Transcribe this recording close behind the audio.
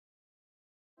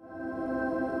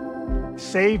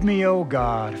Save me, O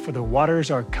God, for the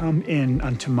waters are come in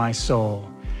unto my soul.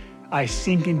 I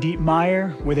sink in deep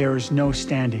mire where there is no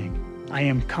standing. I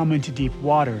am come into deep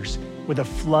waters where the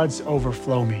floods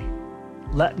overflow me.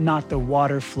 Let not the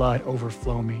water flood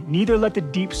overflow me, neither let the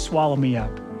deep swallow me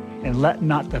up, and let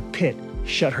not the pit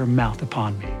shut her mouth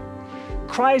upon me.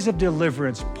 Cries of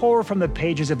deliverance pour from the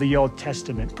pages of the Old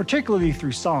Testament, particularly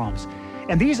through Psalms.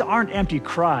 And these aren't empty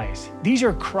cries. These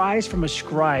are cries from a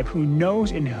scribe who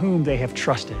knows in whom they have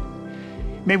trusted.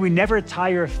 May we never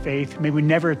tire of faith. May we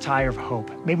never tire of hope.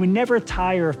 May we never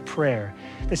tire of prayer.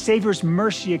 The Savior's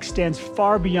mercy extends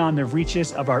far beyond the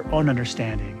reaches of our own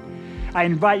understanding. I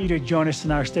invite you to join us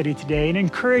in our study today and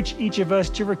encourage each of us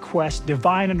to request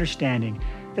divine understanding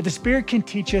that the Spirit can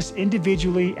teach us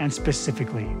individually and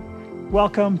specifically.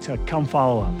 Welcome to Come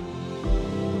Follow Up.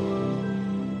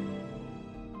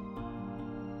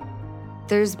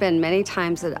 There's been many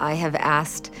times that I have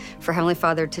asked for Heavenly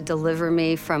Father to deliver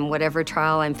me from whatever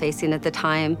trial I'm facing at the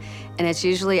time, and it's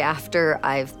usually after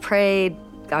I've prayed,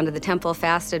 gone to the temple,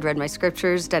 fasted, read my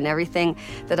scriptures, done everything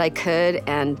that I could,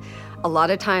 and a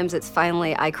lot of times it's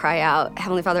finally I cry out,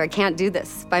 Heavenly Father, I can't do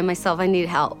this by myself, I need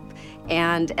help.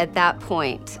 And at that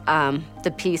point,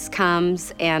 the peace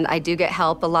comes, and I do get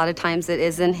help. A lot of times it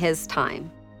is in His time.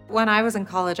 When I was in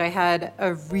college, I had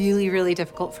a really, really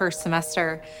difficult first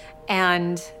semester.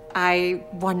 And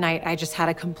one night, I just had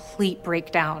a complete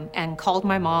breakdown and called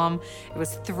my mom. It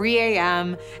was 3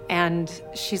 a.m. and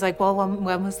she's like, well,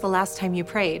 when was the last time you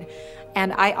prayed?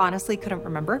 And I honestly couldn't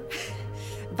remember.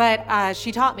 But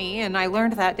she taught me, and I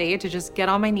learned that day to just get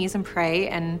on my knees and pray.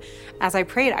 And as I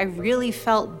prayed, I really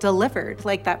felt delivered,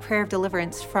 like that prayer of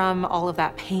deliverance from all of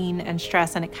that pain and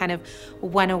stress. And it kind of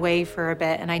went away for a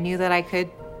bit. And I knew that I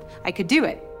could do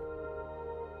it.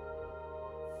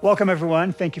 Welcome,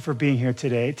 everyone. Thank you for being here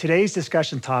today. Today's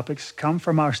discussion topics come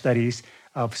from our studies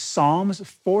of Psalms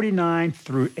 49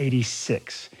 through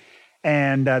 86.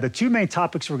 And the two main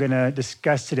topics we're going to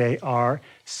discuss today are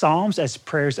Psalms as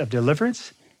prayers of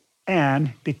deliverance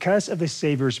and because of the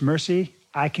Savior's mercy,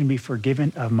 I can be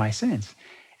forgiven of my sins.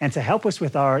 And to help us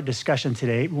with our discussion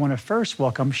today, we want to first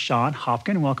welcome Sean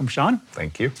Hopkin. Welcome, Sean.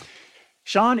 Thank you.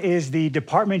 Sean is the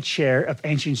Department Chair of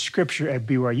Ancient Scripture at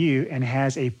BYU and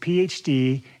has a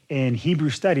PhD in Hebrew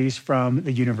Studies from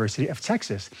the University of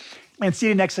Texas. And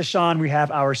seated next to Sean, we have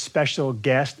our special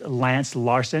guest, Lance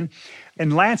Larson.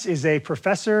 And Lance is a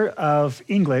professor of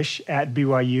English at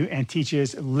BYU and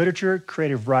teaches literature,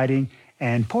 creative writing,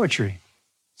 and poetry.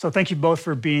 So thank you both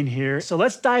for being here. So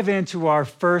let's dive into our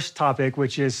first topic,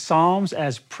 which is Psalms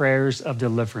as prayers of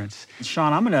deliverance.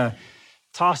 Sean, I'm going to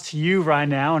toss to you right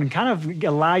now and kind of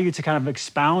allow you to kind of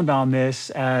expound on this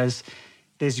as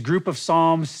this group of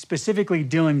Psalms specifically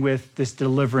dealing with this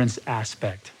deliverance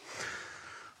aspect.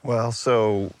 Well,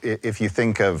 so if you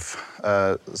think of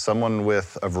someone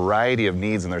with a variety of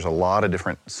needs, and there's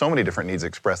so many different needs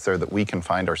expressed there that we can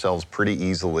find ourselves pretty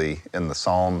easily in the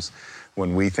Psalms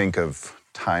when we think of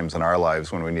times in our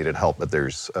lives when we needed help. But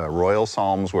there's royal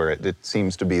Psalms where it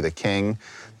seems to be the king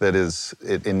that is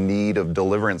in need of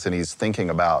deliverance, and he's thinking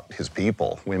about his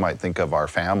people. We might think of our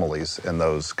families in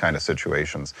those kind of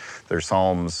situations. There's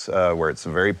Psalms where it's a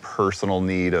very personal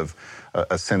need of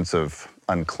a sense of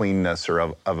uncleanness or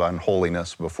of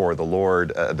unholiness before the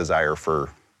Lord, a desire for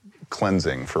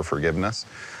cleansing, for forgiveness.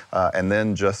 And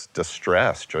then just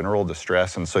distress, general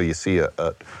distress. And so you see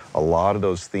a lot of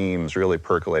those themes really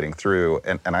percolating through.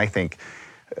 And I think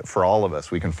for all of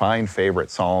us, we can find favorite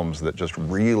Psalms that just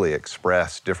really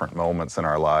express different moments in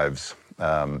our lives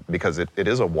because it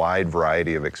is a wide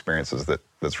variety of experiences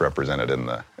that's represented in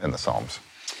the Psalms.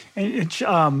 And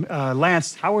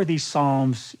Lance, how are these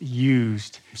Psalms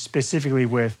used specifically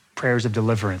with prayers of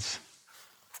deliverance?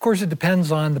 Of course, it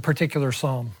depends on the particular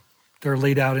Psalm. They're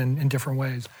laid out in different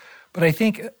ways. But I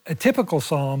think a typical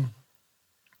Psalm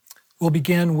will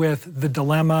begin with the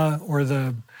dilemma or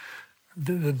the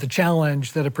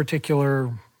challenge that a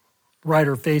particular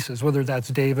writer faces, whether that's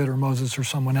David or Moses or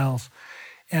someone else.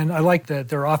 And I like that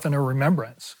they're often a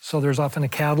remembrance. So there's often a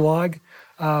catalog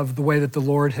of the way that the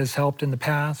Lord has helped in the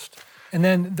past. And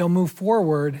then they'll move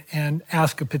forward and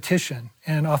ask a petition.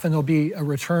 And often there'll be a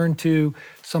return to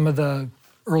some of the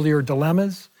earlier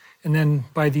dilemmas. And then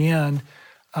by the end,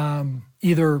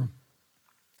 either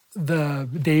the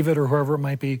David or whoever it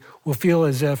might be will feel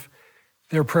as if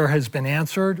their prayer has been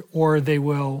answered, or they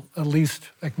will at least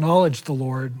acknowledge the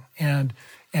Lord and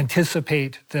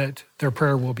anticipate that their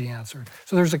prayer will be answered.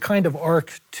 So there's a kind of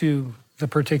arc to the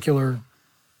particular,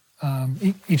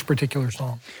 each particular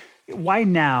psalm. Why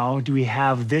now do we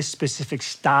have this specific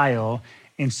style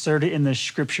inserted in the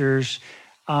scriptures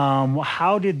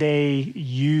how did they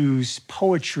use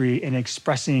poetry in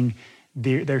expressing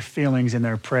their feelings and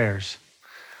their prayers?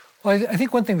 Well, I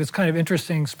think one thing that's kind of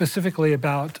interesting specifically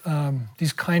about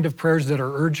these kind of prayers that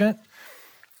are urgent,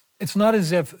 it's not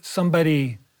as if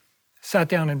somebody sat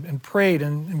down and prayed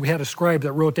and we had a scribe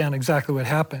that wrote down exactly what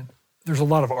happened. There's a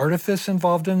lot of artifice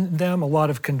involved in them, a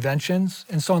lot of conventions.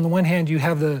 And so on the one hand, you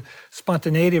have the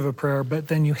spontaneity of a prayer, but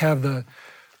then you have the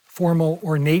formal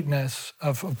ornateness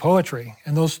of poetry.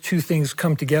 And those two things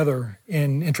come together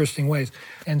in interesting ways.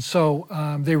 And so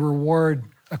they reward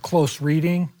a close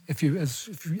reading.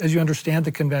 As you understand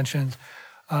the conventions,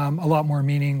 a lot more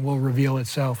meaning will reveal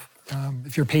itself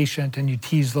if you're patient and you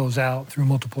tease those out through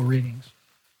multiple readings.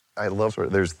 I love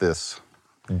there's this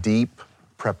deep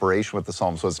preparation with the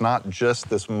Psalms. So it's not just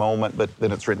this moment, but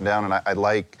then it's written down. And I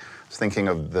like thinking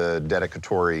of the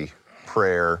dedicatory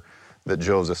prayer that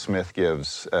Joseph Smith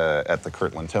gives at the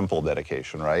Kirtland Temple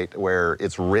dedication, right? Where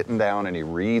it's written down and he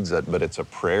reads it, but it's a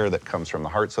prayer that comes from the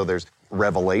heart. So there's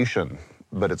revelation,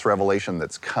 but it's revelation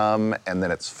that's come and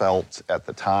then it's felt at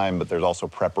the time, but there's also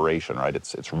preparation, right?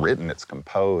 It's written, it's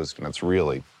composed, and it's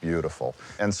really beautiful.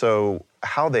 And so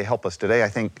how they help us today, I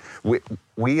think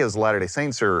we as Latter-day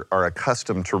Saints are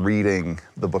accustomed to reading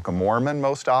the Book of Mormon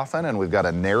most often, and we've got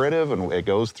a narrative, and it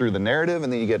goes through the narrative,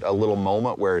 and then you get a little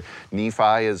moment where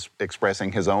Nephi is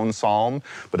expressing his own psalm,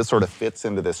 but it sort of fits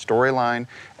into this storyline,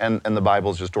 and the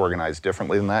Bible's just organized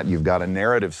differently than that. You've got a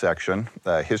narrative section,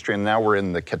 history, and now we're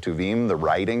in the Ketuvim, the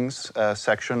writings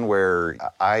section, where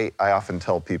I often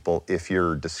tell people, if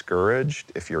you're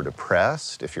discouraged, if you're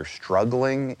depressed, if you're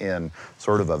struggling in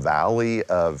sort of a valley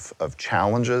of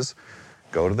challenges,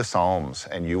 go to the Psalms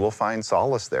and you will find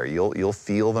solace there. You'll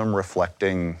feel them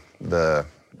reflecting the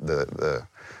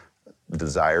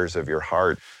desires of your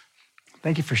heart.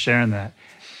 Thank you for sharing that.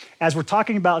 As we're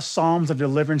talking about Psalms of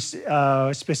deliverance,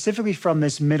 specifically from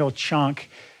this middle chunk,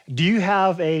 do you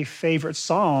have a favorite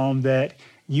psalm that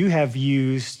you have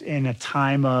used in a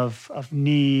time of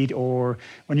need, or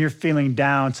when you're feeling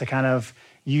down, to kind of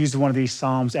use one of these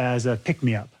psalms as a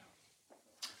pick-me-up?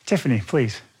 Tiffany,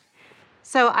 please.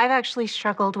 So I've actually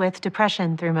struggled with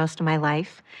depression through most of my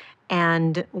life.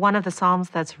 And one of the Psalms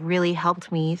that's really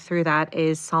helped me through that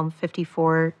is Psalm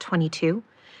 54:22.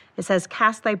 It says,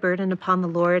 "Cast thy burden upon the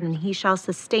Lord, and he shall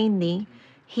sustain thee.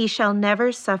 He shall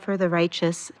never suffer the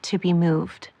righteous to be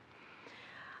moved."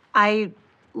 I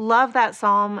love that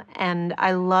Psalm, and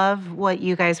I love what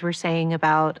you guys were saying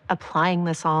about applying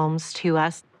the Psalms to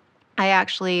us. I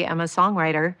actually am a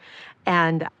songwriter,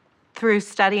 and through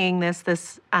studying this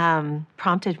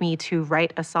prompted me to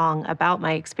write a song about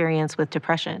my experience with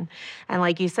depression. And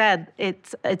like you said,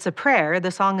 it's a prayer.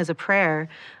 The song is a prayer,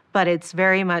 but it's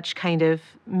very much kind of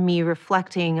me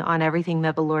reflecting on everything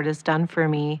that the Lord has done for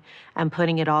me and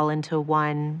putting it all into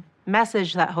one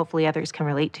message that hopefully others can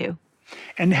relate to.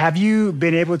 And have you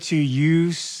been able to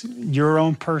use your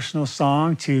own personal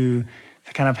song to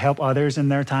kind of help others in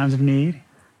their times of need?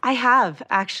 I have,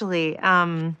 actually.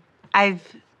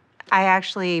 I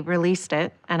actually released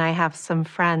it, and I have some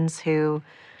friends who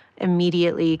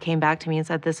immediately came back to me and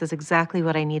said, "This is exactly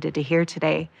what I needed to hear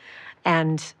today."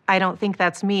 And I don't think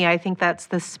that's me. I think that's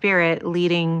the Spirit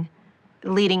leading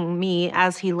me,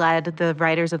 as he led the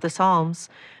writers of the Psalms,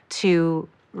 to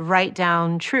write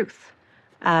down truth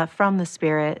from the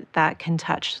Spirit that can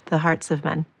touch the hearts of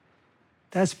men.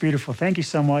 That's beautiful. Thank you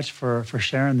so much for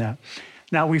sharing that.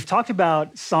 Now, we've talked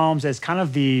about Psalms as kind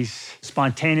of these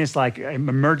spontaneous, like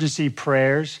emergency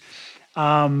prayers.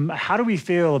 How do we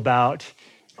feel about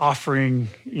offering,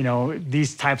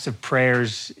 these types of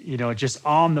prayers, just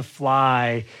on the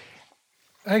fly?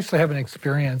 I actually have an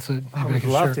experience that I would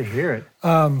love to hear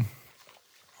it.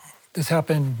 This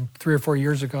happened 3 or 4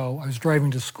 years ago. I was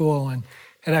driving to school and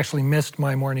had actually missed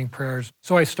my morning prayers.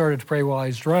 So I started to pray while I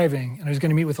was driving, and I was going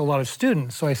to meet with a lot of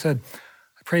students. So I said,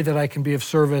 I pray that I can be of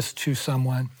service to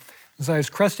someone. As I was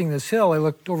cresting this hill, I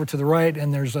looked over to the right,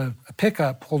 and there's a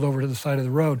pickup pulled over to the side of the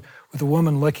road with a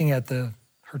woman looking at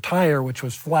her tire, which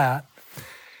was flat.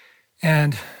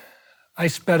 And I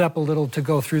sped up a little to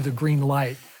go through the green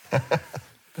light.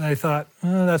 And I thought,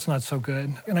 that's not so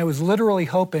good. And I was literally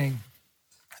hoping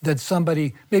that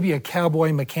somebody, maybe a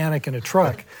cowboy mechanic in a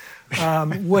truck,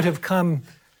 would have come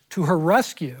to her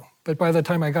rescue. But by the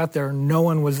time I got there, no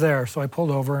one was there. So I pulled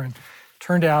over, and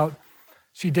turned out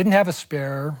she didn't have a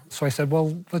spare. So I said,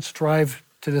 well, let's drive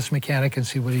to this mechanic and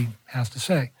see what he has to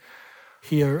say.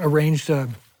 He arranged a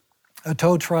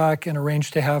tow truck and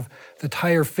arranged to have the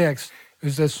tire fixed. It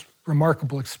was this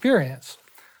remarkable experience.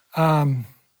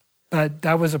 But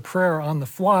that was a prayer on the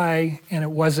fly, and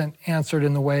it wasn't answered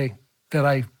in the way that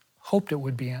I hoped it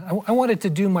would be in. I wanted to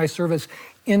do my service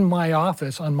in my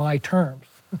office on my terms.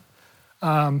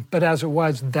 But as it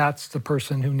was, that's the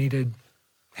person who needed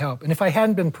help. And if I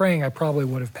hadn't been praying, I probably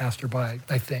would have passed her by,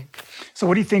 I think. So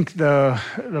what do you think the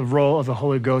role of the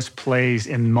Holy Ghost plays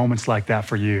in moments like that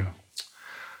for you?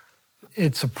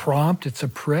 It's a prompt, it's a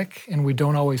prick, and we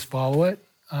don't always follow it.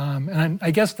 And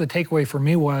I guess the takeaway for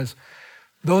me was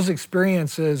those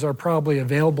experiences are probably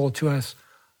available to us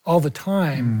all the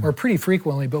time or pretty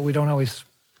frequently, but we don't always,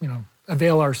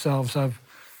 avail ourselves of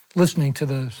listening to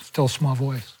the still small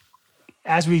voice.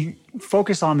 As we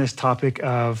focus on this topic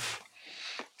of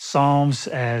Psalms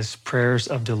as prayers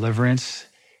of deliverance,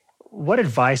 what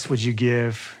advice would you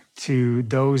give to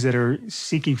those that are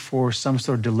seeking for some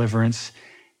sort of deliverance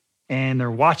and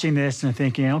they're watching this and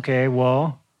thinking, okay,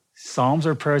 well, Psalms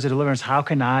are prayers of deliverance. How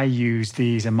can I use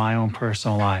these in my own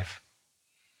personal life?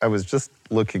 I was just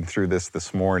looking through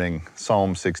this morning,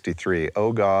 Psalm 63.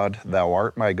 O God, thou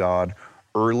art my God,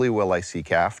 early will I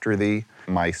seek after thee.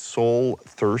 My soul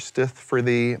thirsteth for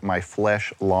thee, my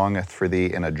flesh longeth for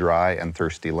thee in a dry and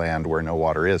thirsty land where no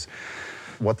water is.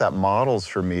 What that models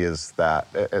for me is that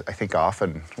I think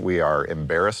often we are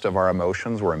embarrassed of our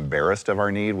emotions, we're embarrassed of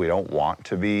our need, we don't want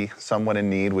to be someone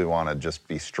in need, we want to just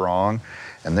be strong.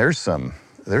 And there's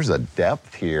a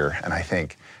depth here, and I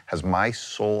think, has my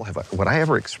soul, would I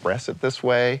ever express it this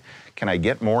way? Can I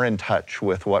get more in touch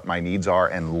with what my needs are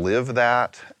and live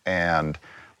that and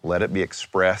let it be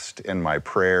expressed in my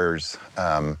prayers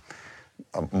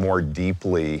more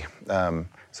deeply?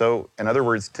 So, in other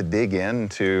words, to dig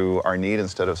into our need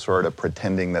instead of sort of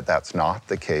pretending that that's not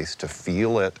the case, to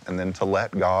feel it and then to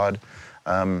let God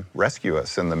rescue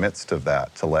us in the midst of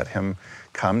that, to let Him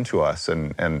come to us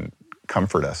and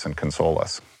comfort us and console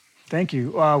us. Thank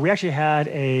you. We actually had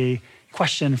a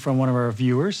question from one of our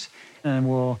viewers, and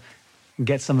we'll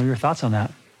get some of your thoughts on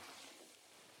that.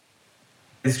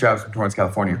 This is Travis from Torrance,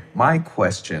 California. My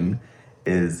question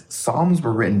is, Psalms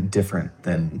were written different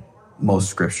than most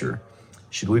scripture.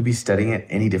 Should we be studying it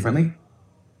any differently?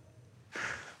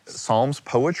 Psalms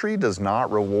poetry does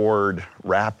not reward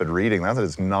rapid reading. That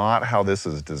is not how this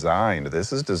is designed.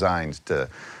 This is designed to,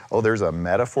 there's a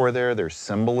metaphor there, there's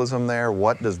symbolism there.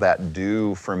 What does that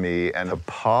do for me? And to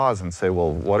pause and say,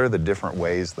 well, what are the different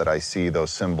ways that I see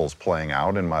those symbols playing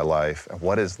out in my life? And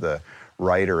what is the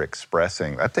writer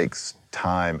expressing? That takes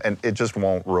time, and it just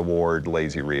won't reward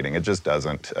lazy reading. It just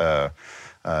doesn't.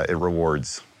 It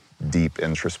rewards deep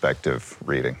introspective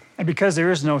reading. And because there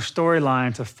is no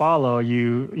storyline to follow,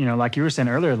 you like you were saying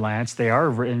earlier, Lance, they are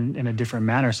written in a different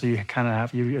manner. So you kind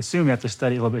of you assume you have to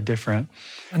study a little bit different.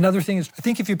 Another thing is, I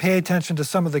think if you pay attention to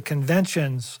some of the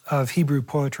conventions of Hebrew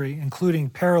poetry,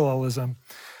 including parallelism,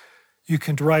 you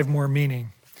can derive more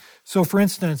meaning. So for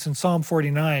instance, in Psalm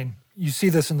 49, you see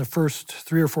this in the first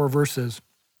 3 or 4 verses.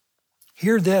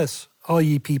 Hear this, all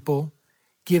ye people,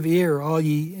 give ear, all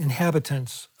ye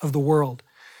inhabitants of the world.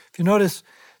 If you notice,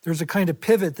 there's a kind of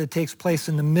pivot that takes place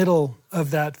in the middle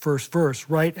of that first verse,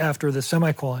 right after the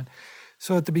semicolon.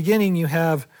 So at the beginning, you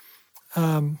have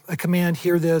a command,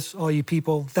 hear this, all ye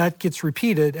people. That gets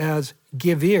repeated as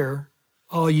give ear,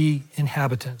 all ye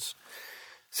inhabitants.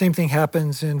 Same thing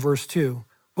happens in verse 2.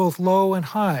 Both low and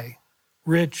high,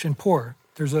 rich and poor.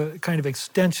 There's a kind of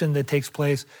extension that takes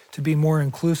place to be more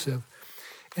inclusive.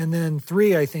 And then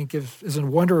 3, I think, is a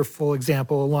wonderful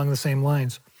example along the same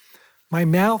lines. My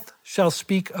mouth shall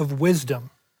speak of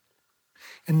wisdom,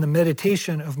 and the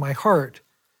meditation of my heart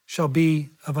shall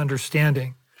be of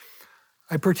understanding.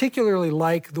 I particularly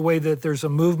like the way that there's a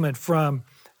movement from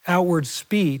outward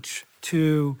speech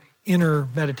to inner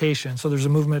meditation. So there's a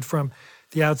movement from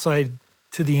the outside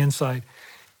to the inside.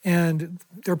 And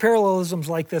there are parallelisms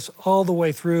like this all the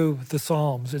way through the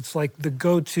Psalms. It's like the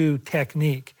go-to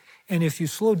technique. And if you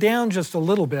slow down just a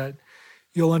little bit,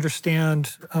 you'll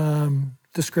understand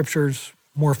the scriptures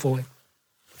more fully.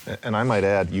 And I might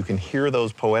add, you can hear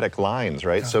those poetic lines,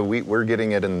 right? Yeah. So we're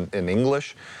getting it in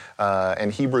English,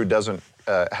 and Hebrew doesn't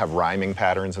have rhyming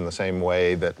patterns in the same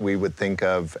way that we would think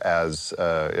of as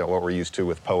what we're used to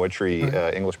with poetry,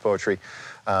 right. English poetry.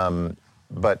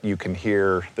 But you can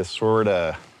hear this sort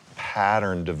of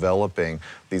pattern developing,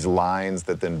 these lines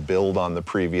that then build on the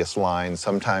previous lines.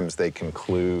 Sometimes they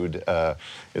conclude,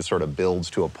 it sort of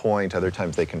builds to a point. Other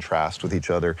times they contrast with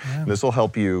each other. Yeah. This will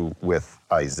help you with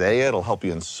Isaiah. It'll help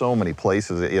you in so many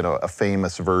places. A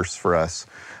famous verse for us,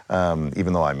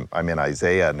 even though I'm in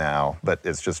Isaiah now, but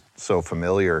it's just so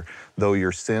familiar. Though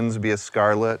your sins be as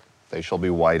scarlet, they shall be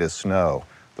white as snow.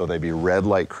 Though they be red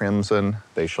like crimson,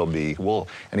 they shall be wool.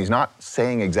 And he's not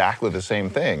saying exactly the same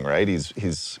thing, right?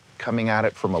 He's coming at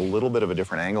it from a little bit of a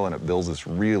different angle, and it builds this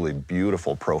really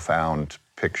beautiful, profound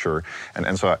picture.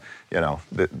 And so,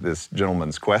 this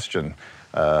gentleman's question,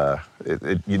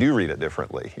 you do read it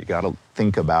differently. You got to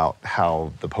think about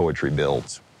how the poetry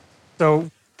builds.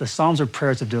 So the Psalms are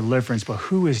prayers of deliverance, but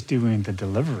who is doing the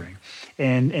delivering?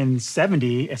 And in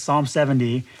Psalm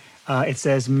 70, it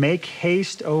says, "Make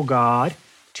haste, O God,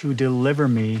 to deliver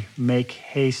me. Make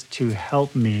haste to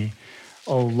help me,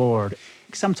 O Lord."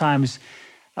 Sometimes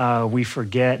we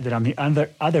forget that on the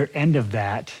other end of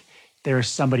that, there's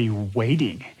somebody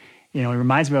waiting. It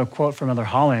reminds me of a quote from Elder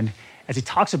Holland as he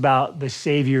talks about the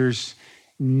Savior's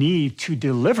need to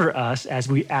deliver us as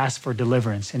we ask for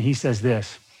deliverance. And he says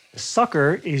this: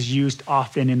 "Succor is used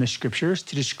often in the scriptures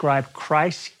to describe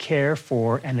Christ's care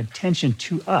for and attention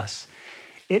to us.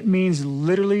 It means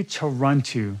literally to run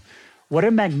to. What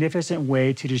a magnificent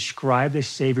way to describe the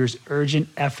Savior's urgent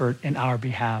effort in our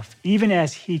behalf. Even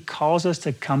as he calls us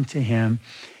to come to him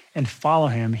and follow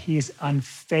him, he is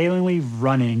unfailingly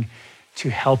running to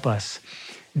help us."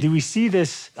 Do we see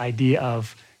this idea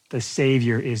of the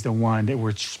Savior is the one that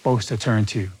we're supposed to turn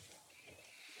to?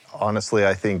 Honestly,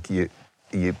 I think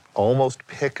you almost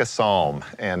pick a psalm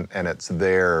and it's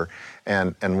there.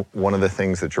 And one of the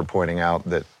things that you're pointing out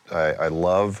that I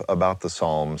love about the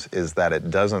Psalms is that it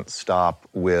doesn't stop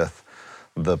with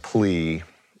the plea.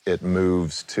 It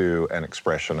moves to an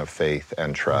expression of faith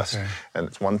and trust. Okay. And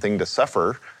it's one thing to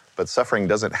suffer, but suffering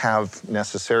doesn't have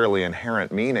necessarily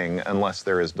inherent meaning unless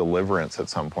there is deliverance at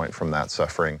some point from that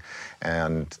suffering.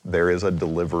 And there is a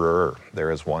deliverer.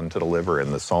 There is one to deliver.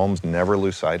 And the Psalms never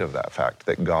lose sight of that fact,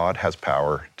 that God has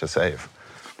power to save.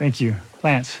 Thank you.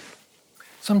 Lance?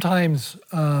 Sometimes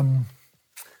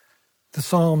the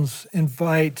Psalms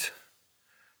invite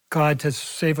God to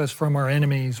save us from our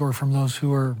enemies or from those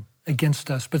who are against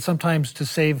us, but sometimes to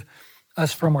save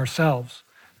us from ourselves.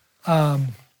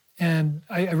 And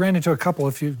I ran into a couple,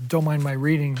 if you don't mind my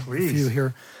reading a few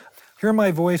here. "Hear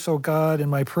my voice, O God, in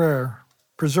my prayer.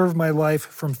 Preserve my life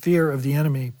from fear of the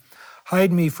enemy.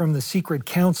 Hide me from the secret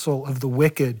counsel of the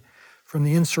wicked, from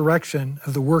the insurrection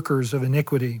of the workers of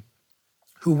iniquity,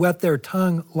 who whet their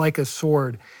tongue like a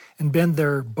sword and bend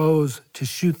their bows to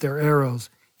shoot their arrows,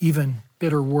 even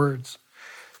bitter words."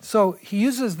 So he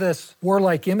uses this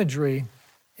warlike imagery,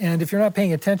 and if you're not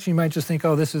paying attention, you might just think,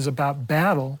 oh, this is about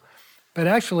battle. But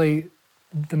actually,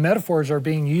 the metaphors are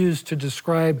being used to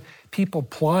describe people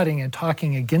plotting and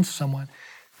talking against someone.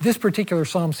 This particular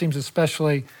psalm seems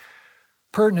especially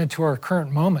pertinent to our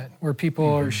current moment, where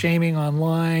people are shaming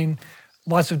online,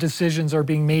 lots of decisions are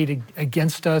being made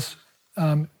against us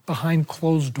behind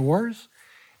closed doors.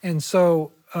 And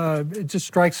so it just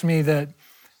strikes me that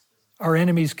our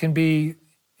enemies can be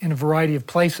in a variety of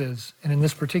places. And in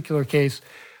this particular case,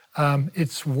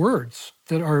 it's words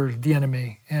that are the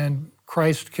enemy. And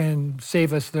Christ can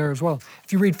save us there as well.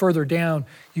 If you read further down,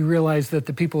 you realize that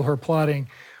the people who are plotting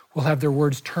will have their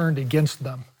words turned against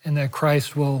them, and that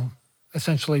Christ will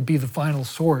essentially be the final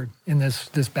sword in this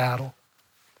battle.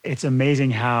 It's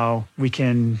amazing how we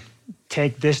can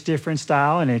take this different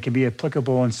style and it can be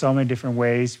applicable in so many different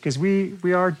ways, because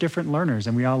we are different learners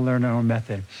and we all learn our own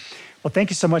method. Well, thank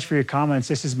you so much for your comments.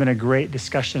 This has been a great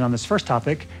discussion on this first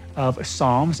topic of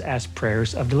Psalms as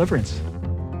prayers of deliverance.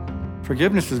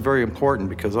 Forgiveness is very important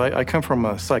because I come from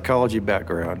a psychology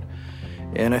background,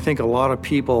 and I think a lot of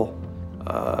people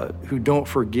who don't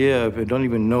forgive and don't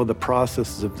even know the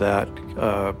processes of that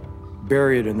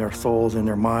bury it in their souls, in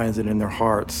their minds, and in their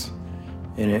hearts.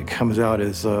 And it comes out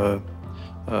as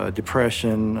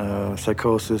depression,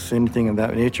 psychosis, anything of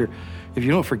that nature. If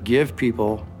you don't forgive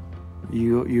people,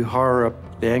 you harbor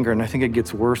up the anger, and I think it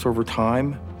gets worse over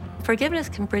time. Forgiveness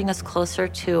can bring us closer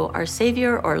to our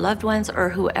Savior or loved ones or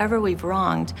whoever we've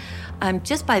wronged,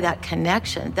 just by that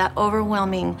connection, that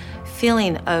overwhelming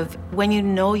feeling of when you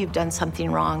know you've done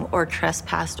something wrong or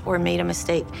trespassed or made a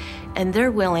mistake, and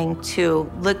they're willing to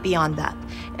look beyond that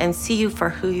and see you for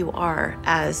who you are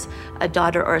as a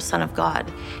daughter or a son of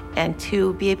God, and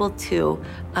to be able to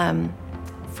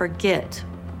forget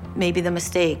maybe the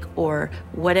mistake or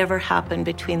whatever happened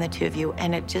between the two of you,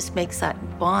 and it just makes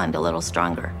that bond a little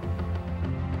stronger.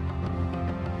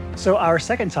 So our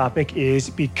second topic is,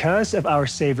 because of our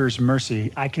Savior's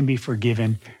mercy, I can be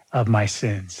forgiven of my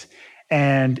sins.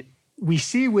 And we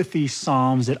see with these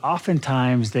Psalms that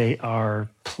oftentimes they are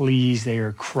pleas, they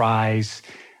are cries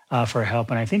for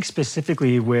help. And I think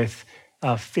specifically with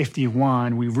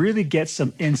 51, we really get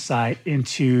some insight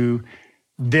into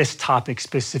this topic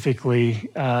specifically.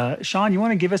 Sean, you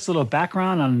want to give us a little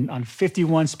background on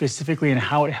 51 specifically and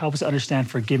how it helps us understand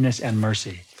forgiveness and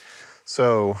mercy?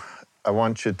 So I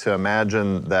want you to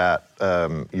imagine that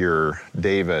you're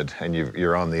David and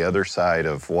you're on the other side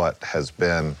of what has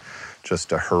been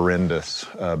just a horrendous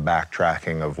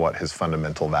backtracking of what his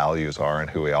fundamental values are and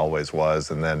who he always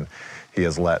was. And then he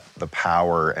has let the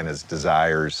power and his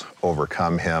desires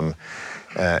overcome him,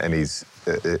 and he's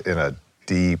in a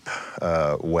deep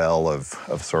well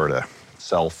of sort of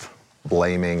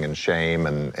self-blaming and shame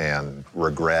and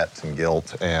regret and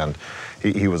guilt. And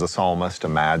he was a psalmist.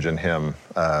 Imagine him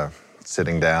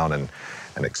sitting down and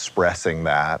expressing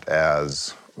that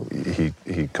as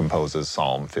he composes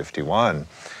Psalm 51.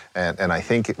 And I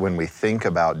think when we think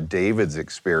about David's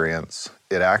experience,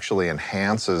 it actually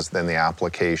enhances then the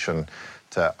application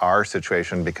to our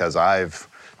situation, because I've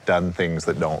done things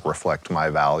that don't reflect my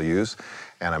values,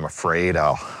 and I'm afraid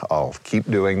I'll keep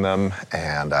doing them,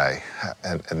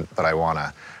 but I want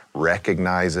to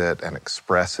recognize it and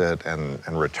express it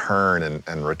and return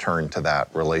to that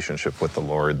relationship with the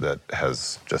Lord that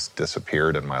has just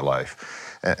disappeared in my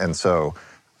life. And so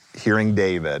hearing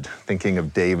David, thinking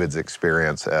of David's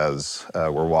experience as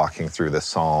we're walking through this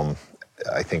psalm,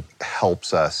 I think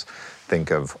helps us think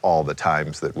of all the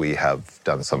times that we have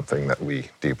done something that we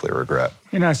deeply regret.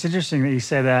 It's interesting that you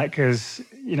say that, because,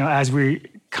 as we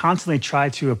constantly try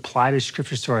to apply the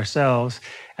scriptures to ourselves,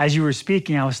 as you were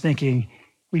speaking, I was thinking,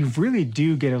 we really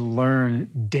do get to learn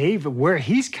David, where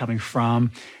he's coming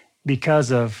from,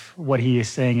 because of what he is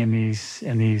saying in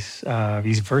these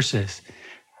verses.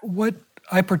 What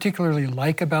I particularly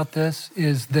like about this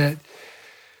is that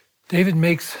David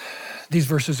makes these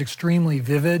verses extremely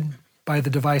vivid by the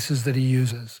devices that he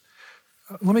uses.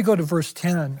 Let me go to verse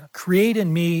 10. Create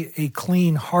in me a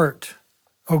clean heart,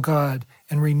 O God,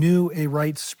 and renew a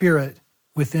right spirit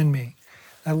within me.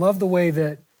 I love the way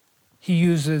that he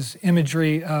uses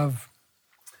imagery of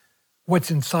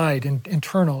what's inside and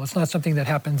internal. It's not something that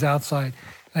happens outside.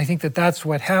 And I think that that's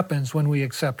what happens when we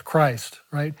accept Christ,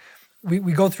 right? We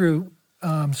go through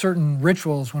certain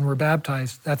rituals when we're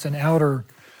baptized. That's an outer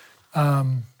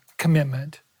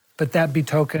commitment, but that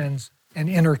betokens an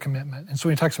inner commitment. And so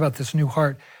when he talks about this new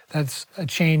heart, that's a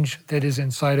change that is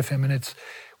inside of him. And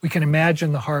we can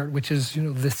imagine the heart, which is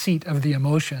the seat of the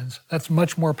emotions. That's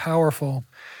much more powerful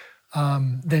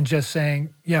than just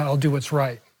saying, yeah, I'll do what's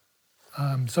right.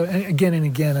 So again and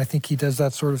again, I think he does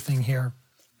that sort of thing here.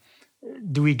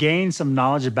 Do we gain some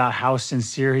knowledge about how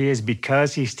sincere he is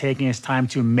because he's taking his time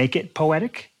to make it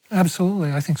poetic?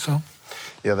 Absolutely, I think so.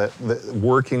 Yeah, that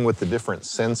working with the different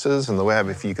senses, and the way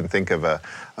if you can think of a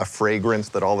fragrance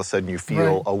that all of a sudden you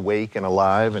feel right. awake and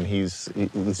alive, and he's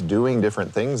doing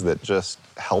different things that just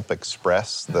help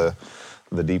express the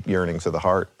deep yearnings of the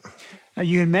heart. Now,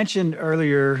 you had mentioned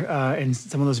earlier in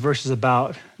some of those verses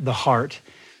about the heart.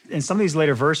 In some of these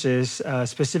later verses,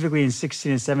 specifically in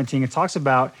 16 and 17, it talks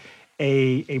about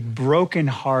a broken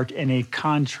heart and a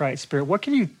contrite spirit. What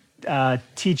can you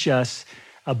teach us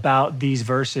about these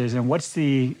verses, and what's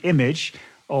the image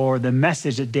or the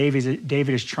message that David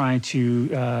is trying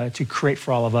to create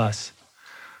for all of us?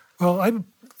 Well,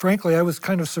 frankly, I was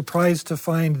kind of surprised to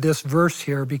find this verse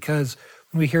here, because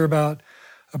when we hear about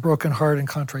a broken heart and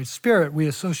contrite spirit, we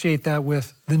associate that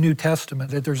with the New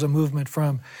Testament, that there's a movement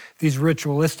from these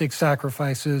ritualistic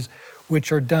sacrifices,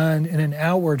 which are done in an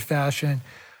outward fashion,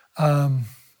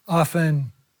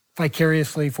 often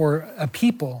vicariously for a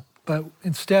people. But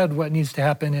instead, what needs to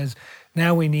happen is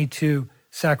now we need to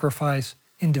sacrifice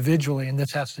individually, and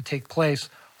this has to take place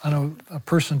on a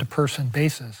person-to-person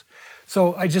basis.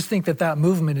 So I just think that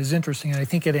movement is interesting, and I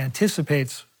think it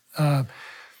anticipates a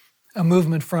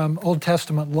movement from Old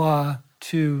Testament law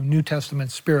to New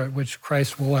Testament spirit, which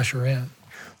Christ will usher in.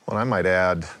 Well, I might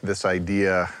add this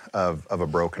idea of a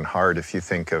broken heart. If you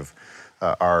think of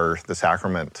the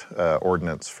sacrament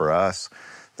ordinance for us,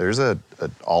 there's an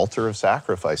altar of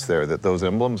sacrifice there that those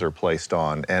emblems are placed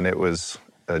on, and it was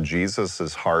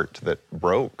Jesus's heart that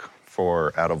broke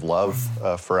out of love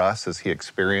for us as he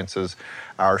experiences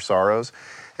our sorrows.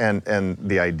 And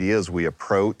the idea is we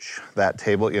approach that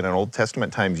table. In Old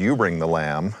Testament times, you bring the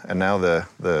lamb, and now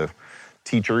the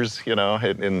teachers,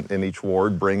 in each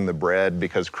ward bring the bread,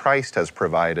 because Christ has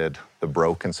provided the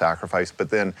broken sacrifice. But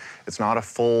then it's not a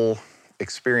full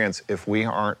experience if we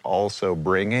aren't also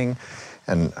bringing,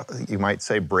 and you might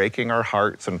say breaking our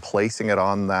hearts and placing it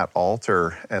on that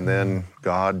altar, and then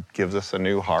God gives us a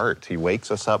new heart. He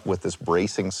wakes us up with this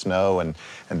bracing snow and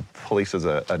places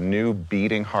a new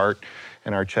beating heart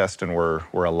in our chest, and we're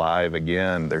alive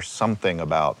again. There's something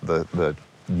about the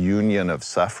union of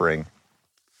suffering.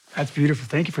 That's beautiful.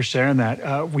 Thank you for sharing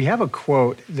that. We have a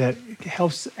quote that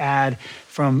helps add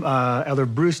from Elder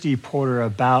Bruce D. Porter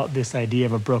about this idea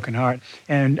of a broken heart.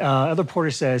 And Elder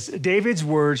Porter says, David's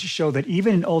words show that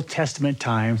even in Old Testament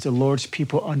times, the Lord's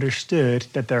people understood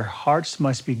that their hearts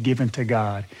must be given to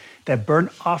God. that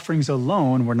burnt offerings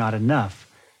alone were not enough.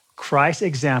 Christ's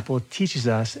example teaches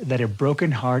us that a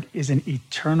broken heart is an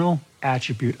eternal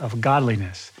attribute of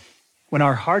godliness. When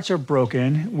our hearts are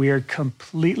broken, we are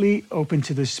completely open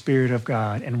to the Spirit of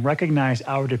God and recognize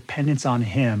our dependence on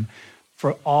Him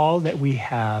for all that we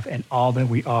have and all that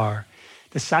we are.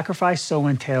 The sacrifice so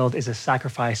entailed is a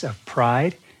sacrifice of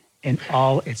pride in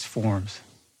all its forms.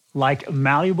 Like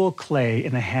malleable clay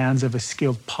in the hands of a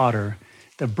skilled potter,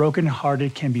 the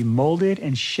brokenhearted can be molded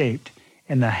and shaped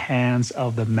in the hands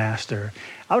of the Master.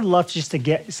 I would love just to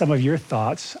get some of your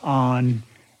thoughts on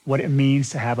what it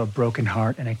means to have a broken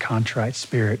heart and a contrite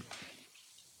spirit.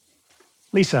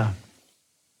 Lisa.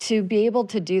 To be able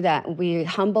to do that, we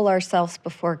humble ourselves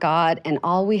before God, and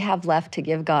all we have left to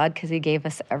give God, because He gave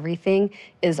us everything,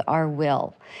 is our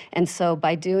will. And so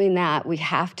by doing that, we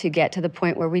have to get to the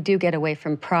point where we do get away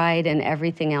from pride and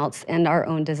everything else and our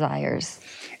own desires.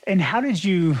 And how did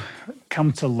you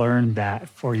come to learn that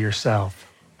for yourself?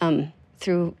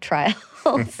 Through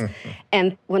trials.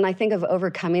 And when I think of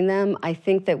overcoming them, I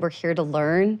think that we're here to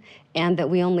learn, and that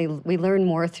we learn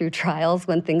more through trials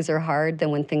when things are hard than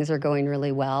when things are going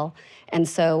really well. And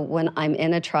so when I'm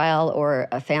in a trial or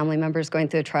a family member is going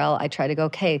through a trial, I try to go,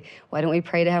 okay, why don't we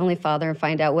pray to Heavenly Father and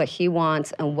find out what He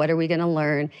wants and what are we going to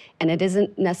learn? And it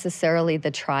isn't necessarily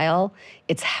the trial,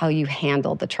 it's how you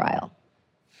handle the trial.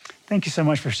 Thank you so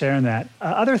much for sharing that.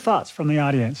 Other thoughts from the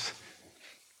audience?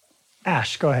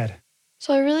 Ash, go ahead.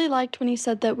 So I really liked when he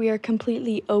said that we are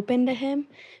completely open to Him,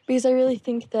 because I really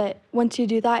think that once you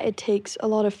do that, it takes a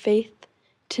lot of faith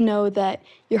to know that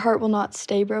your heart will not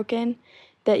stay broken,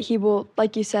 that He will,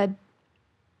 like you said,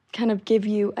 kind of give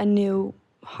you a new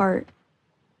heart.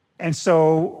 And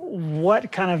so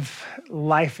what kind of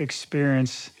life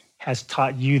experience has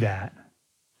taught you that?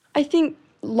 I think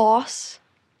loss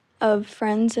of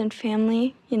friends and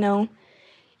family,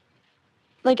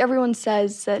 like everyone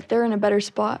says that they're in a better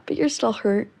spot, but you're still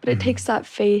hurt. But it takes that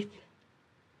faith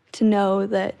to know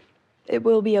that it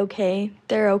will be okay.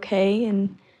 They're okay.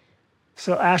 And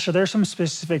so, Ash, are there some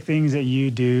specific things that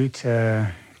you do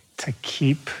to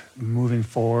keep moving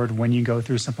forward when you go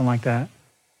through something like that?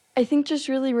 I think just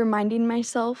really reminding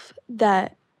myself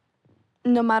that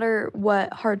no matter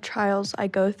what hard trials I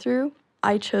go through,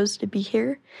 I chose to be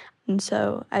here. And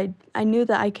so I knew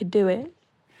that I could do it.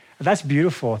 That's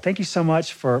beautiful. Thank you so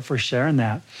much for sharing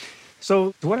that.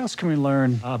 So what else can we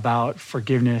learn about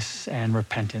forgiveness and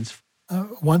repentance?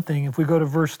 One thing, if we go to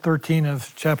verse 13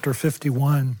 of chapter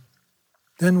 51,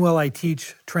 then will I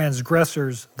teach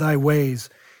transgressors thy ways,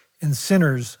 and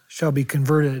sinners shall be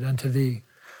converted unto thee.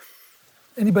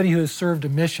 Anybody who has served a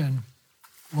mission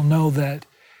will know that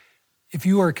if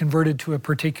you are converted to a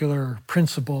particular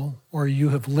principle, or you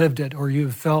have lived it, or you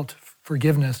have felt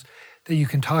forgiveness, that you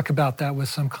can talk about that with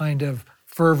some kind of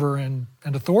fervor and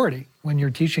authority when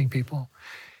you're teaching people.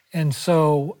 And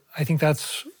so I think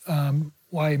that's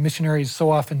why missionaries so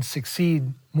often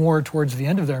succeed more towards the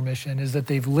end of their mission, is that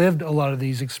they've lived a lot of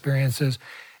these experiences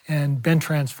and been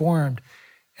transformed,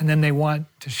 and then they want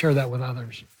to share that with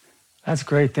others. That's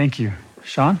great. Thank you.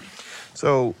 Sean?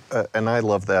 So, and I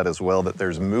love that as well, that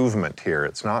there's movement here.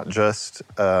 It's not just,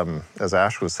 as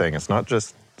Ash was saying, it's not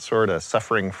just sort of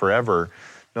suffering forever.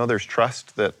 No, there's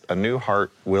trust that a new heart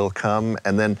will come,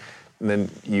 and then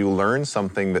you learn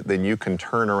something that then you can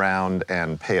turn around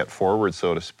and pay it forward,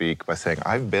 so to speak, by saying,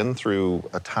 I've been through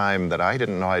a time that I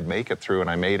didn't know I'd make it through, and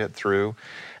I made it through,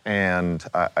 and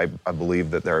I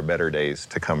believe that there are better days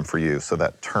to come for you. So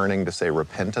that turning to say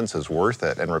repentance is worth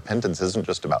it, and repentance isn't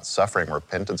just about suffering.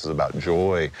 Repentance is about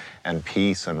joy and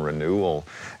peace and renewal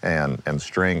and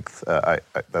strength.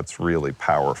 That's really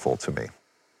powerful to me.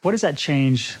 What does that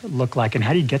change look like, and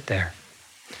how do you get there?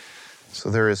 So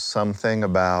there is something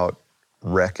about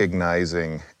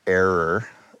recognizing error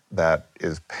that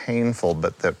is painful,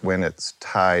 but that when it's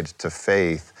tied to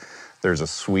faith, there's a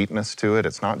sweetness to it.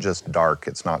 It's not just dark,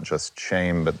 it's not just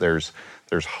shame, but there's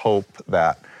hope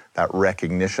that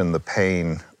recognition, the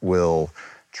pain, will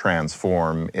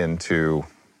transform into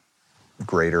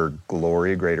greater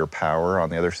glory, greater power on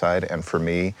the other side. And for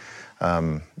me,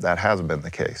 that has been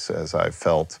the case. As I've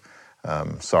felt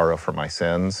sorrow for my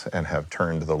sins and have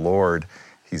turned to the Lord,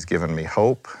 He's given me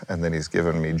hope, and then He's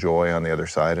given me joy on the other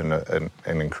side, and an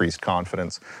increased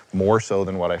confidence, more so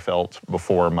than what I felt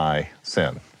before my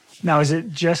sin. Now, is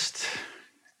it just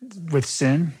with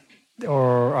sin,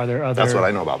 or are there other... That's what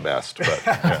I know about best, but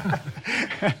yeah.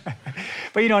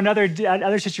 But, in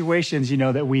other situations,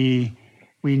 that we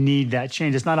we need that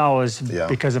change. It's not always Yeah.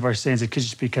 because of our sins. It could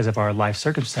just be because of our life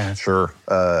circumstance. Sure.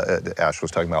 Ash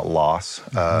was talking about loss,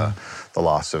 the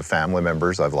loss of family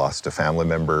members. I've lost a family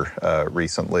member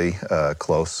recently,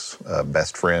 close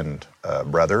best friend,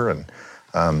 brother, and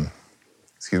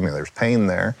there's pain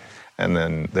there. And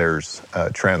then there's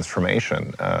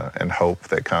transformation and hope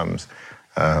that comes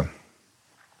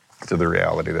to the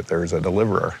reality that there's a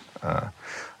deliverer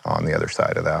on the other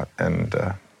side of that. And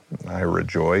I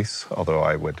rejoice, although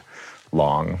I would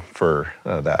long for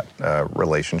that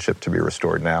relationship to be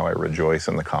restored now. I rejoice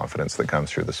in the confidence that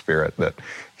comes through the Spirit that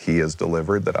He is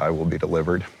delivered, that I will be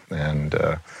delivered, and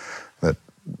that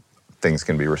things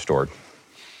can be restored.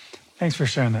 Thanks for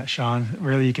sharing that, Sean.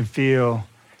 Really, you can feel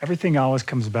everything always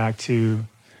comes back to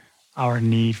our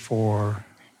need for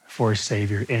a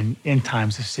Savior in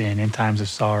times of sin, in times of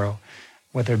sorrow,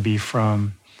 whether it be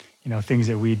from things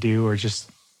that we do or just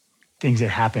things that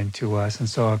happen to us. And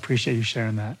so I appreciate you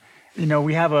sharing that.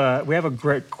 We have a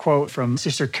great quote from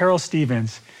Sister Carol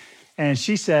Stevens, and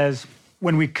she says,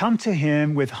 "When we come to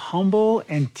Him with humble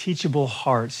and teachable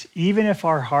hearts, even if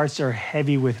our hearts are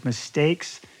heavy with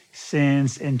mistakes,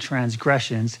 sins, and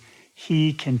transgressions,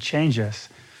 He can change us,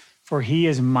 for He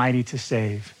is mighty to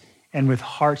save. And with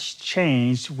hearts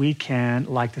changed, we can,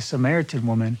 like the Samaritan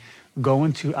woman, go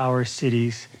into our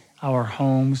cities, our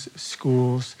homes,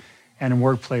 schools, and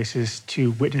workplaces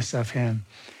to witness of Him."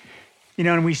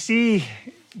 And we see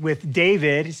with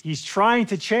David, he's trying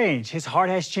to change. His heart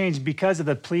has changed because of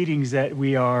the pleadings that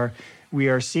we are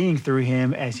seeing through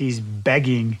him as he's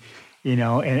begging, in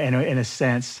a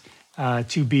sense,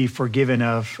 to be forgiven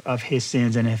of his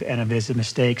sins and of his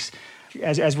mistakes.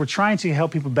 As we're trying to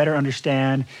help people better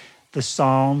understand the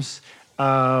Psalms,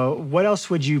 what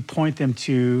else would you point them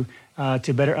to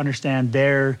better understand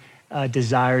their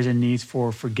desires and needs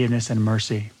for forgiveness and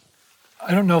mercy?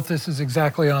 I don't know if this is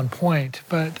exactly on point,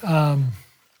 but I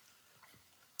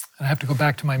have to go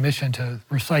back to my mission to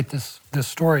recite this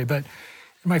story. But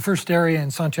in my first area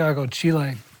in Santiago,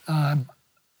 Chile,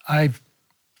 I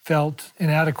felt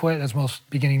inadequate, as most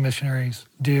beginning missionaries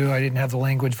do. I didn't have the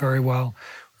language very well,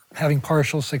 having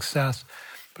partial success.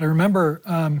 But I remember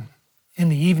in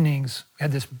the evenings, we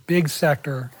had this big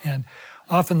sector, and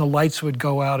often the lights would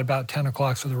go out about 10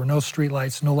 o'clock, so there were no street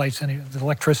lights, no lights, the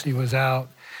electricity was out.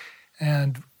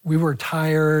 And we were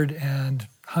tired and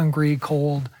hungry,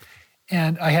 cold.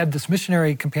 And I had this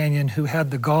missionary companion who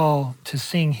had the gall to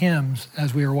sing hymns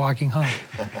as we were walking home.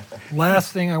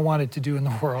 Last thing I wanted to do in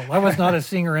the world. I was not a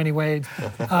singer anyway.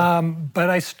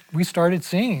 But we started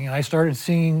singing, and I started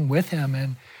singing with him.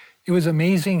 And it was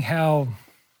amazing how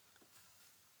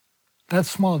that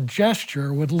small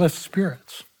gesture would lift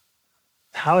spirits.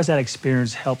 How has that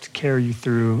experience helped carry you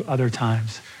through other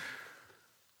times?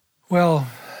 Well,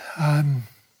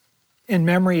 in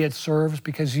memory it serves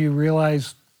because you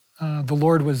realize the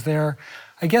Lord was there.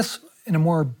 I guess in a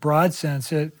more broad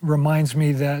sense, it reminds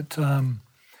me that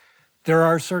there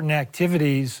are certain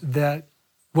activities that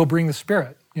will bring the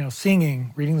Spirit.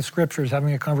 Singing, reading the Scriptures,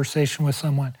 having a conversation with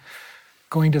someone,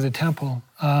 going to the temple.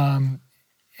 And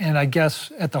I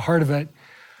guess at the heart of it,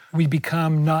 we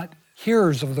become not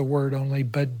hearers of the word only,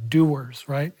 but doers,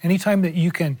 right? Anytime that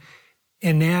you can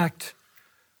enact,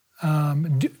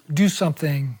 do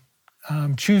something,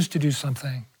 choose to do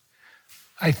something,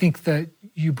 I think that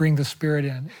you bring the Spirit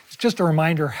in. It's just a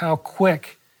reminder how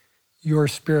quick your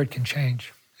spirit can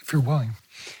change if you're willing.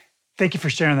 Thank you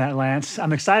for sharing that, Lance.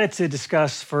 I'm excited to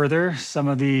discuss further some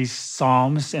of these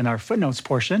Psalms in our footnotes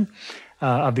portion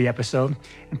of the episode.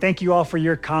 And thank you all for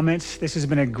your comments. This has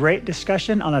been a great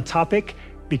discussion on a topic,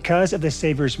 because of the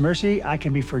Savior's mercy, I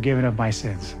can be forgiven of my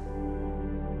sins.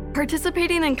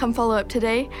 Participating in Come Follow Up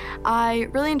today, I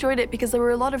really enjoyed it because there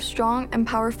were a lot of strong and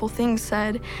powerful things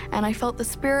said, and I felt the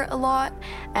Spirit a lot,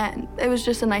 and it was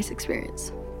just a nice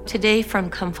experience. Today from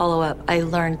Come Follow Up, I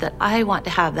learned that I want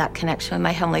to have that connection with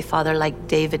my Heavenly Father like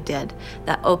David did,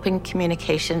 that open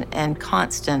communication and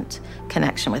constant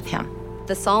connection with Him.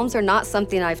 The Psalms are not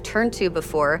something I've turned to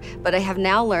before, but I have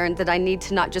now learned that I need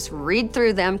to not just read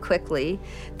through them quickly,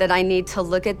 that I need to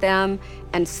look at them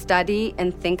and study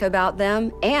and think about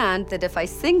them, and that if I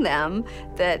sing them,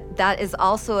 that is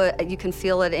also, you can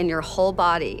feel it in your whole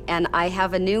body. And I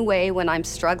have a new way when I'm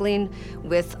struggling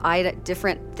with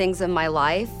different things in my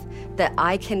life that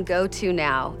I can go to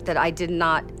now that I did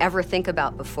not ever think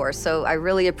about before. So I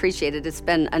really appreciate it. It's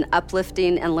been an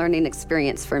uplifting and learning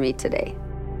experience for me today.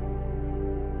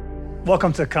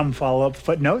 Welcome to Come Follow Up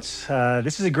Footnotes.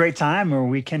 This is a great time where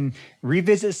we can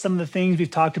revisit some of the things we've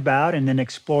talked about and then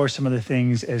explore some of the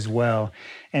things as well.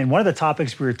 And one of the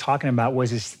topics we were talking about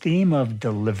was this theme of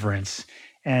deliverance.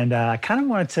 And I kind of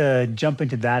wanted to jump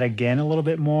into that again a little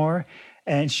bit more.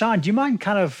 And Sean, do you mind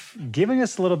kind of giving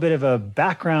us a little bit of a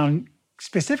background,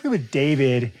 specifically with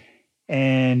David,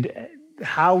 and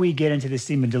how we get into this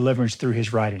theme of deliverance through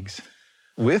his writings?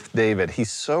 With David, he's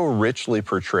so richly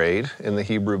portrayed in the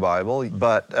Hebrew Bible,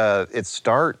 but it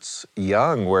starts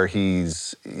young where he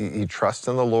trusts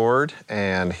in the Lord,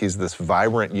 and he's this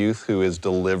vibrant youth who is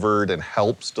delivered and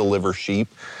helps deliver sheep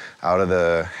out of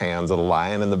the hands of the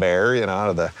lion and the bear, out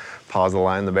of the paws of the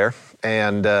lion and the bear.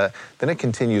 And then it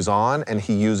continues on, and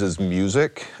he uses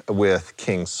music with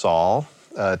King Saul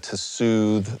to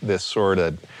soothe this sort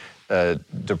of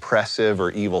depressive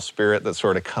or evil spirit that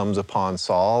sort of comes upon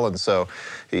Saul. And so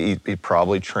he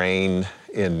probably trained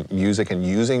in music and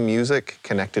using music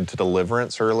connected to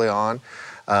deliverance early on.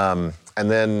 And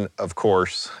then, of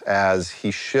course, as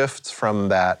he shifts from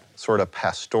that sort of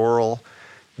pastoral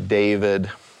David,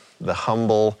 the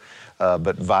humble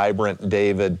but vibrant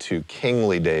David, to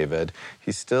kingly David,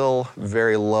 he's still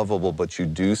very lovable, but you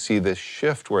do see this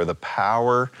shift where the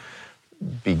power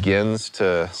begins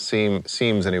to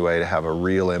seems anyway to have a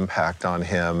real impact on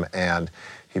him, and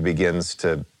he begins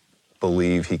to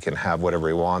believe he can have whatever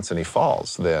he wants, and he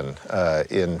falls then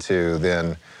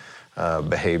into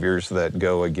behaviors that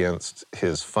go against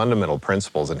his fundamental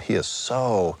principles. And he is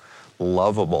so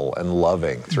lovable and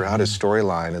loving throughout his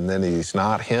storyline, and then he's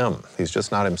not him. He's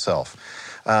just not himself.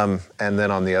 And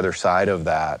then on the other side of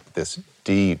that, this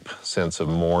deep sense of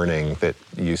mourning that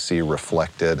you see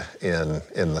reflected in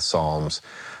the Psalms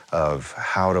of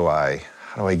how do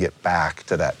I get back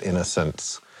to that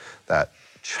innocence, that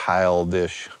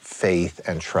childish faith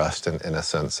and trust and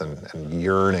innocence, and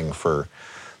yearning for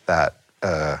that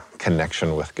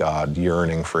connection with God,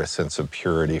 yearning for a sense of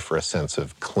purity, for a sense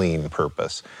of clean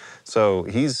purpose. So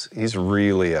he's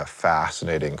really a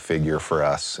fascinating figure for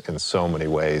us in so many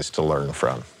ways to learn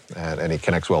from, and he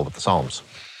connects well with the Psalms.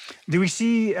 Do we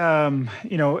see, I'm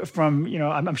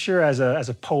sure as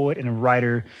a poet and a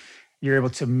writer, you're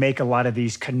able to make a lot of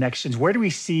these connections. Where do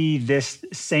we see this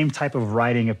same type of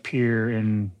writing appear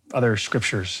in other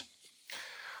scriptures?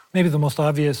 Maybe the most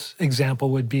obvious example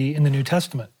would be in the New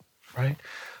Testament, right?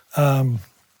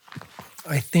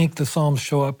 I think the Psalms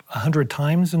show up 100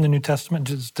 times in the New Testament.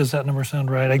 Does that number sound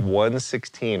right?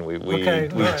 116. We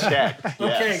checked.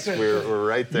 Yes, okay, we're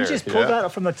right there. You just pulled that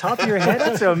up from the top of your head?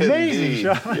 That's amazing,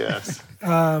 Sean. Yes.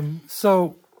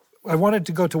 So I wanted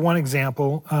to go to one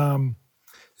example.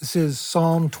 This is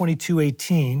Psalm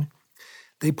 22:18.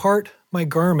 They part my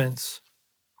garments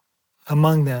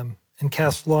among them and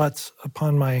cast lots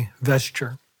upon my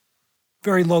vesture.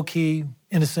 Very low-key,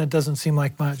 innocent, doesn't seem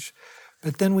like much.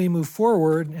 But then we move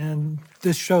forward, and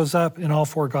this shows up in all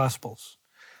four Gospels.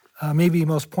 Maybe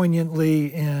most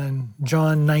poignantly in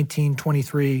John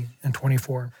 19:23 and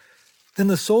 24. Then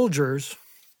the soldiers,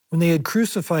 when they had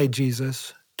crucified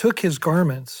Jesus, took his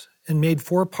garments and made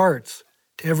 4 parts,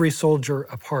 to every soldier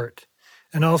a part,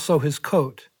 and also his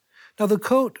coat. Now the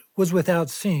coat was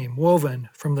without seam, woven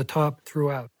from the top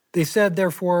throughout. They said,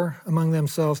 therefore, among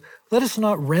themselves, let us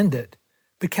not rend it,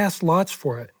 but cast lots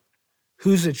for it,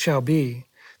 whose it shall be,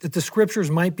 that the scriptures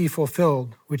might be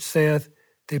fulfilled, which saith,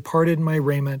 they parted my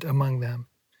raiment among them,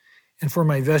 and for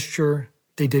my vesture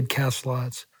they did cast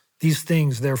lots. These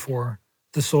things, therefore,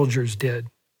 the soldiers did.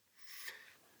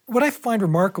 What I find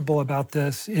remarkable about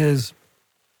this is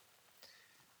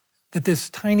that this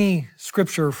tiny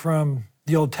scripture from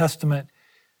the Old Testament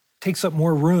takes up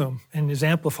more room and is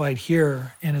amplified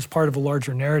here and is part of a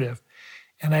larger narrative.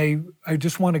 And I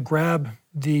just want to grab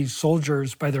these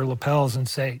soldiers by their lapels and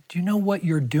say, do you know what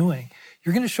you're doing?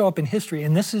 You're going to show up in history,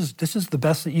 and this is the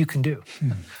best that you can do.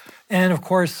 And of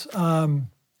course,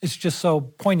 it's just so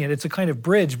poignant. It's a kind of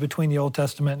bridge between the Old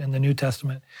Testament and the New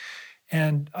Testament.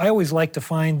 And I always like to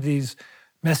find these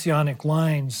messianic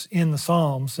lines in the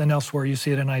Psalms, and elsewhere you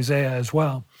see it in Isaiah as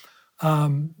well,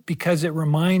 because it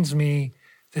reminds me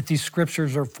that these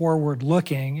scriptures are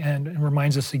forward-looking, and it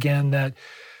reminds us again that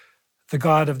the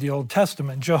God of the Old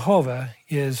Testament, Jehovah,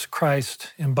 is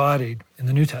Christ embodied in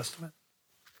the New Testament.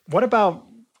 What about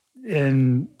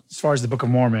as far as the Book of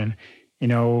Mormon?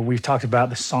 We've talked about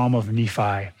the Psalm of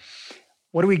Nephi.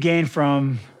 What do we gain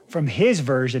from his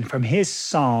version, from his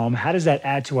psalm? How does that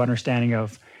add to our understanding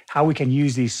of how we can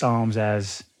use these psalms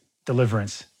as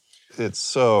deliverance? It's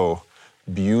so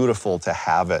beautiful to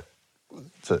have it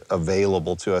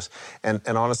available to us. And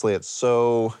honestly, it's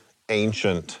so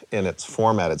ancient in its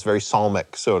format. It's very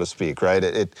psalmic, so to speak, right?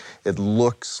 It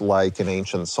looks like an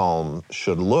ancient psalm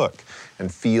should look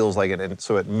and feels like it. And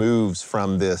so it moves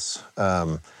from this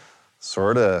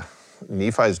sort of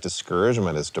Nephi's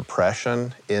discouragement, his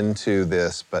depression, into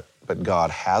this, but but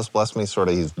God has blessed me. Sort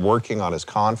of he's working on his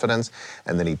confidence,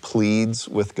 and then he pleads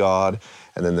with God,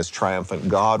 and then this triumphant,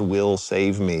 God will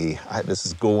save me. This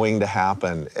is going to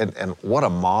happen. And what a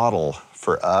model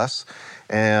for us.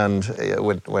 And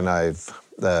when I've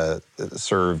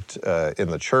served in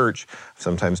the church, I've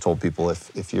sometimes told people,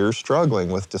 if you're struggling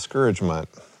with discouragement,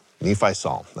 Nephi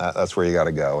Psalm, that's where you got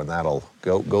to go, and that'll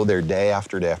go there day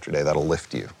after day after day. That'll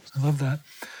lift you. I love that.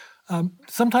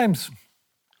 Sometimes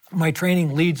my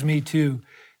training leads me to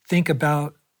think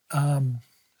about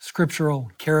scriptural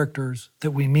characters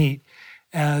that we meet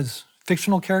as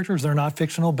fictional characters. They're not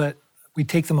fictional, but we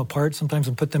take them apart sometimes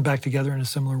and put them back together in a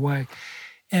similar way.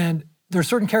 And there are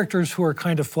certain characters who are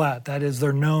kind of flat. That is,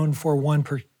 they're known for one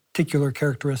particular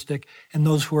characteristic, and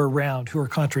those who are round, who are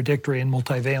contradictory and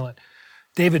multivalent.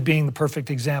 David being the perfect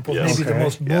example, maybe the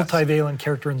most multivalent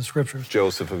character in the scriptures.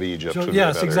 Joseph of Egypt.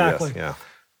 Yes, exactly. Yes, yeah.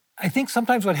 I think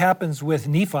sometimes what happens with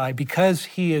Nephi, because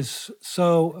he is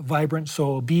so vibrant,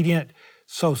 so obedient,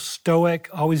 so stoic,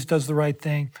 always does the right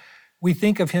thing, we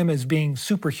think of him as being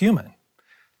superhuman.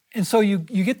 And so you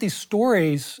get these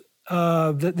stories,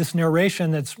 this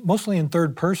narration that's mostly in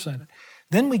third person.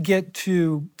 Then we get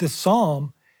to this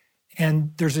psalm,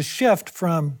 and there's a shift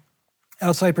from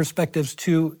outside perspectives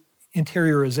to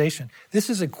interiorization. This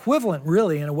is equivalent,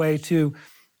 really, in a way, to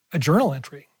a journal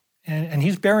entry, and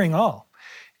he's bearing all.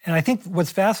 And I think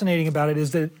what's fascinating about it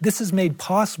is that this is made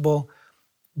possible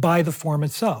by the form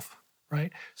itself,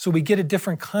 right? So we get a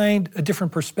different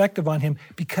perspective on him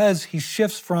because he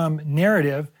shifts from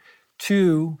narrative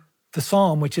to the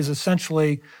psalm, which is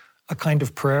essentially a kind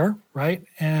of prayer, right?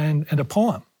 And a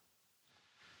poem.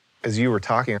 As you were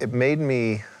talking, it made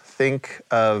me think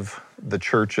of the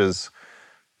church's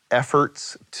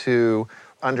efforts to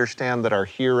understand that our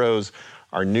heroes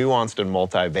are nuanced and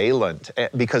multivalent,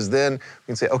 because then we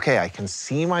can say, okay, I can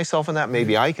see myself in that,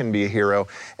 maybe I can be a hero.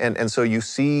 And so you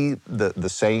see the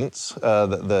saints,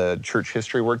 the church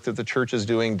history work that the church is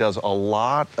doing does a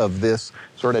lot of this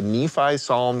sort of Nephi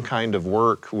Psalm kind of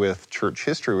work with church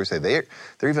history. We say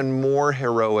they're even more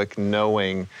heroic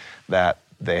knowing that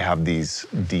they have these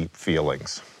deep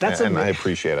feelings. And I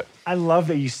appreciate it. I love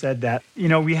that you said that. You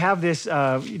know, we have this,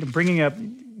 bringing up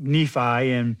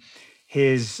Nephi and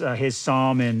his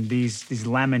psalm and these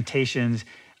lamentations,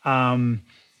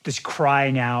 this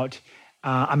crying out.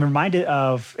 I'm reminded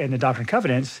of, in the Doctrine and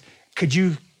Covenants, could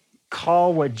you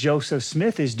call what Joseph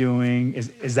Smith is doing,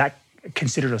 is that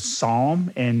considered a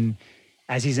psalm, and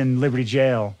as he's in Liberty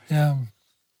Jail? Yeah.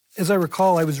 As I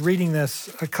recall, I was reading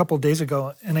this a couple of days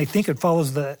ago, and I think it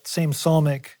follows that same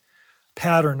psalmic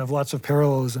pattern of lots of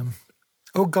parallelism.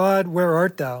 O God, where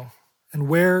art thou? And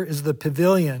where is the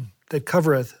pavilion that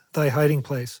covereth thy hiding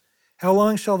place? How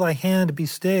long shall thy hand be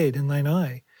stayed in thine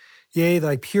eye? Yea,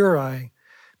 thy pure eye.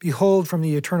 Behold from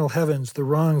the eternal heavens the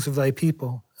wrongs of thy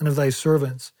people and of thy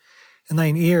servants, and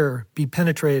thine ear be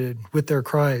penetrated with their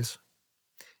cries.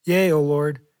 Yea, O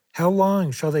Lord, how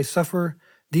long shall they suffer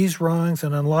these wrongs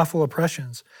and unlawful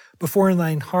oppressions, before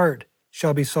thine heart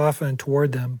shall be softened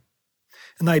toward them,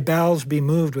 and thy bowels be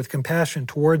moved with compassion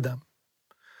toward them?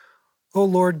 O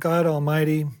Lord God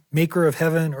Almighty, maker of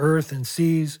heaven, earth, and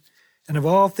seas, and of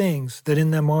all things that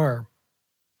in them are,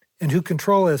 and who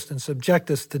controllest and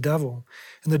subjectest the devil,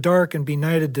 and the dark and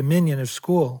benighted dominion of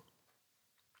school.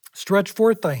 Stretch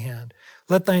forth thy hand,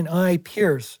 let thine eye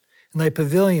pierce, and thy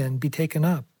pavilion be taken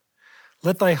up.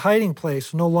 Let thy hiding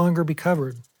place no longer be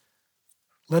covered.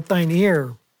 Let thine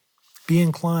ear be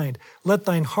inclined. Let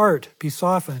thine heart be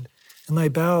softened, and thy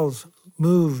bowels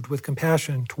moved with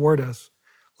compassion toward us.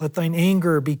 Let thine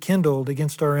anger be kindled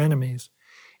against our enemies,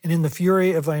 and in the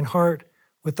fury of thine heart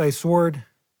with thy sword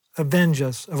avenge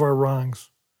us of our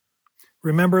wrongs.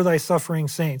 Remember thy suffering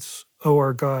saints, O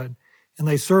our God, and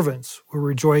thy servants will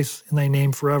rejoice in thy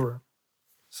name forever.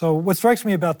 So what strikes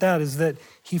me about that is that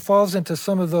he falls into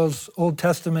some of those Old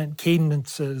Testament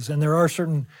cadences, and there are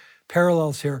certain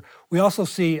parallels here. We also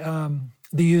see the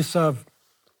use of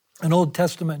an Old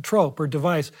Testament trope or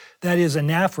device, that is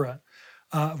anaphora,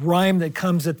 rhyme that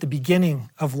comes at the beginning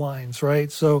of lines,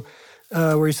 right? So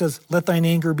where he says, let thine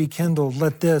anger be kindled,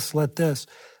 let this,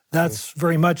 that's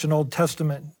very much an Old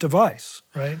Testament device,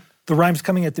 right? The rhyme's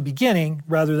coming at the beginning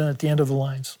rather than at the end of the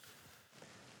lines.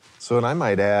 So, and I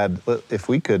might add, if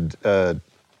we could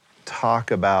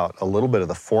talk about a little bit of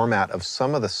the format of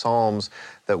some of the psalms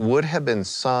that would have been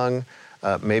sung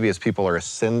maybe as people are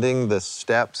ascending the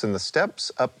steps, and the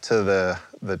steps up to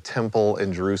the temple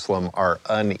in Jerusalem are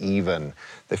uneven.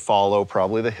 They follow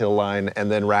probably the hill line,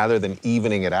 and then rather than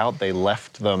evening it out, they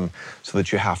left them so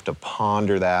that you have to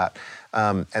ponder that.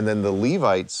 And then the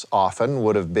Levites often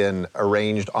would have been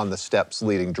arranged on the steps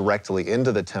leading directly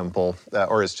into the temple,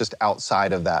 or it's just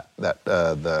outside of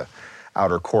the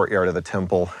outer courtyard of the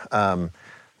temple,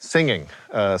 singing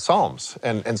psalms.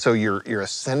 And so you're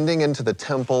ascending into the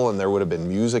temple, and there would have been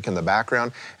music in the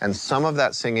background, and some of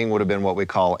that singing would have been what we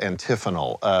call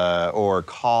antiphonal, or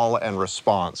call and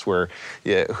response, where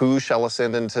who shall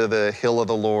ascend into the hill of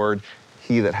the Lord?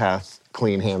 He that hath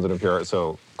clean hands and a pure heart.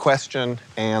 So question,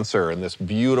 answer, and this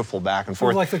beautiful back and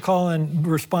forth. Sort of like the call and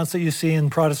response that you see in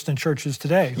Protestant churches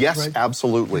today. Yes, right?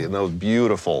 Absolutely, and those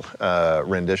beautiful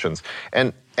renditions.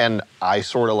 And I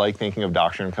sort of like thinking of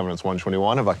Doctrine and Covenants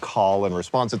 121 of a call and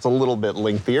response. It's a little bit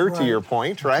lengthier to your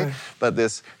point, right? Okay. But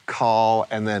this call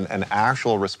and then an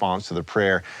actual response to the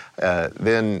prayer,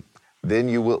 then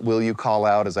you will you call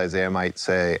out, as Isaiah might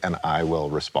say, and I will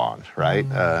respond, right?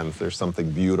 There's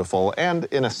something beautiful and,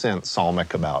 in a sense,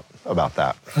 psalmic about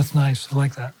that. That's nice. I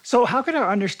like that. So how can our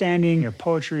understanding of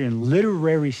poetry and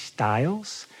literary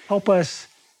styles help us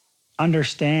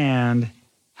understand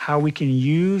how we can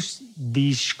use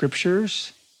these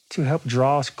scriptures to help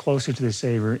draw us closer to the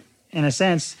Savior, in a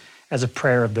sense, as a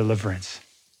prayer of deliverance?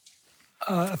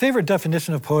 A favorite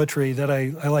definition of poetry that I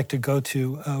like to go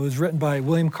to was written by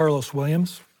William Carlos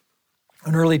Williams,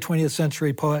 an early 20th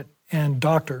century poet and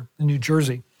doctor in New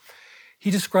Jersey.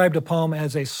 He described a poem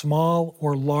as a small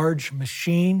or large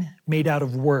machine made out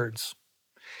of words.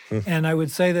 And I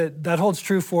would say that holds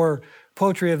true for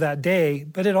poetry of that day,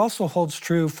 but it also holds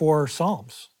true for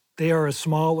psalms. They are a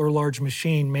small or large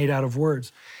machine made out of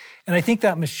words. And I think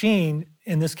that machine,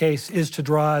 in this case, is to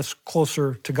draw us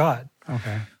closer to God.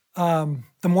 Okay.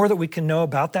 The more that we can know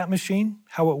about that machine,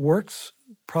 how it works,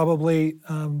 probably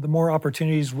the more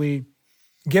opportunities we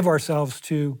give ourselves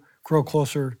to grow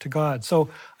closer to God. So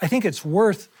I think it's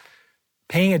worth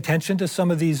paying attention to some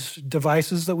of these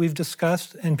devices that we've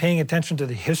discussed and paying attention to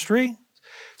the history.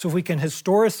 So if we can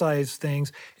historicize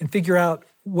things and figure out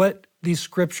what these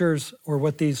scriptures or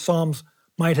what these psalms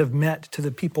might have meant to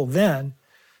the people then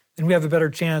we have a better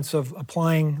chance of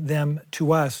applying them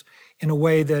to us in a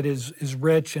way that is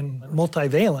rich and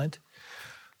multivalent,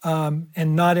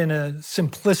 and not in a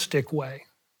simplistic way.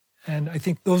 And I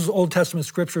think those Old Testament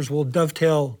scriptures will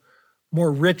dovetail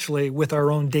more richly with our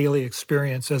own daily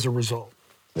experience as a result.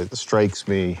 It strikes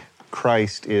me,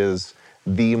 Christ is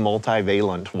the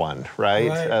multivalent one,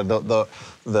 right?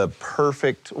 The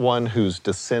perfect one who's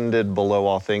descended below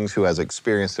all things, who has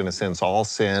experienced, in a sense, all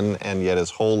sin and yet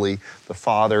is holy, the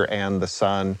Father and the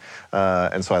Son.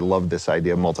 And so I love this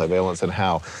idea of multivalence and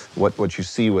how what you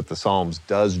see with the Psalms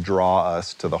does draw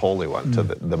us to the Holy One, to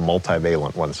the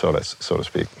multivalent one, so to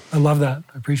speak. I love that.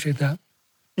 I appreciate that.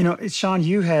 You know, Sean,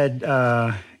 you had,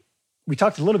 we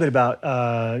talked a little bit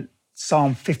about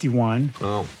Psalm 51,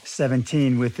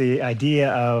 17, with the idea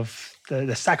of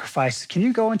the sacrifice. Can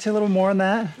you go into a little more on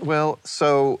that? Well,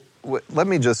 so let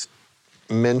me just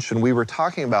mention, we were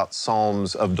talking about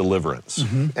Psalms of deliverance.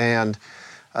 And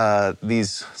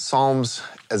these Psalms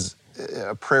as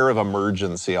a prayer of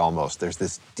emergency almost. There's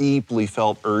this deeply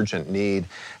felt urgent need.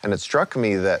 And it struck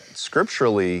me that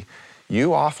scripturally,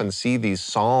 you often see these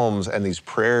Psalms and these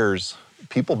prayers,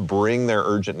 people bring their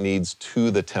urgent needs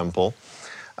to the temple.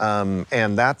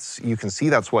 And you can see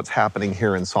that's what's happening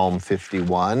here in Psalm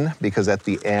 51, because at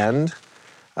the end,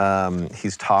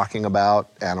 he's talking about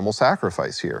animal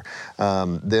sacrifice here.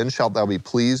 Then shalt thou be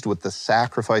pleased with the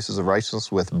sacrifices of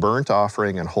righteousness, with burnt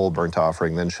offering and whole burnt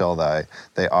offering. Then shall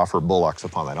they offer bullocks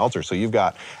upon thine altar. So you've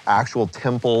got actual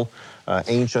temple,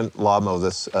 ancient law of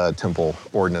Moses, temple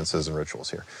ordinances and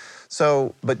rituals here.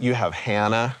 So, but you have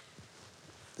Hannah.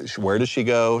 Where does she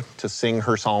go to sing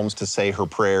her psalms, to say her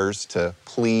prayers, to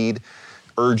plead?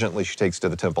 Urgently, she takes to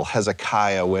the temple.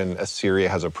 Hezekiah, when Assyria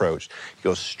has approached, he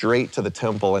goes straight to the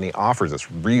temple and he offers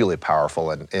this really powerful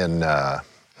in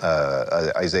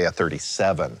Isaiah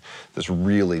 37, this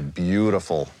really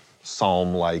beautiful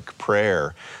psalm-like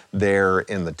prayer there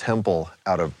in the temple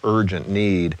out of urgent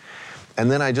need.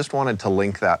 And then I just wanted to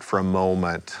link that for a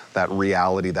moment, that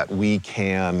reality that we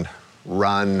can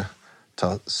run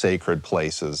to sacred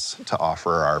places to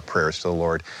offer our prayers to the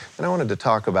Lord. And I wanted to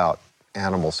talk about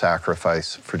animal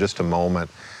sacrifice for just a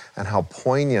moment, and how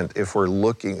poignant, if we're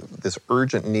looking this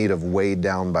urgent need of weighed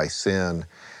down by sin.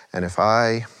 And if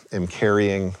I am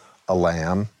carrying a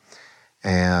lamb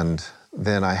and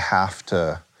then I have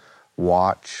to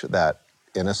watch that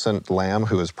innocent lamb,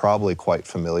 who is probably quite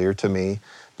familiar to me,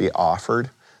 be offered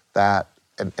that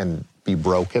and be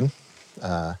broken,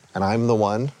 and I'm the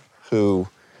one who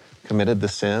committed the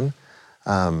sin,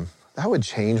 that would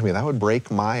change me. That would break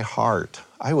my heart.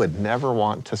 I would never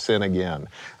want to sin again.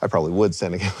 I probably would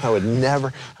sin again.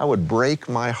 I would break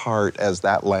my heart as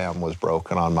that lamb was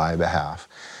broken on my behalf.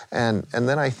 And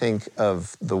then I think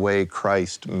of the way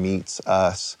Christ meets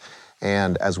us,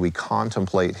 and as we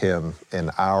contemplate him in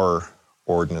our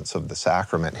ordinance of the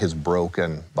sacrament, his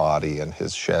broken body and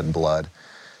his shed blood,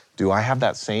 do I have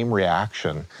that same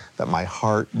reaction that my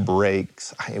heart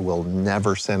breaks? I will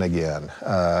never sin again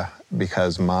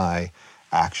because my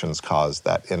actions caused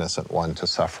that innocent one to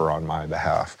suffer on my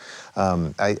behalf.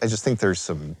 I just think there's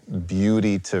some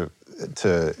beauty to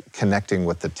connecting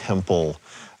with the temple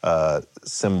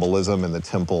symbolism and the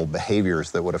temple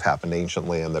behaviors that would have happened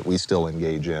anciently and that we still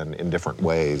engage in different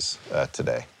ways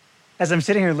today. As I'm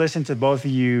sitting here listening to both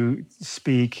of you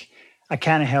speak, I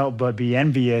can't help but be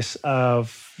envious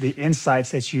of the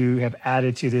insights that you have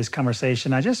added to this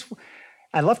conversation.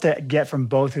 I'd love to get from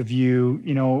both of you,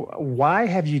 why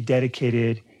have you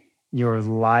dedicated your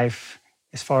life,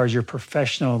 as far as your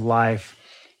professional life,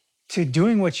 to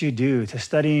doing what you do, to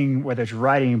studying, whether it's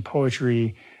writing,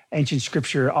 poetry, ancient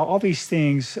scripture, all these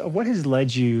things? What has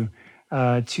led you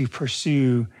to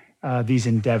pursue these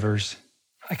endeavors?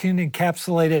 I can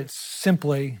encapsulate it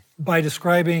simply by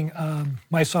describing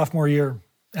my sophomore year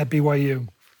at BYU.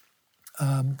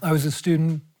 I was a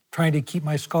student trying to keep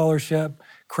my scholarship,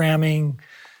 cramming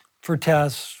for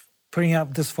tests, putting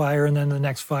out this fire and then the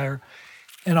next fire.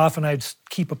 And often I'd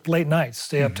keep up late nights,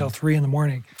 stay up till 3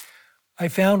 a.m. I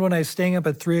found when I was staying up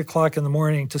at 3 o'clock in the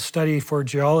morning to study for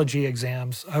geology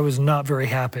exams, I was not very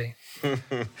happy.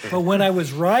 But when I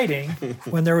was writing,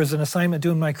 when there was an assignment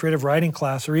due in my creative writing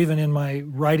class or even in my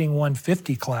Writing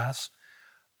 150 class,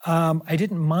 I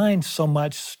didn't mind so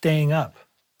much staying up.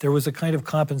 There was a kind of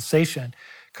compensation,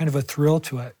 kind of a thrill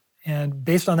to it. And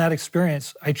based on that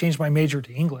experience, I changed my major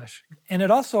to English. And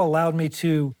it also allowed me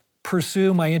to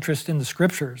pursue my interest in the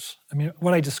scriptures. I mean,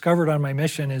 what I discovered on my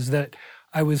mission is that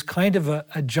I was kind of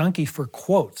a junkie for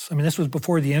quotes. I mean, this was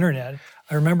before the internet.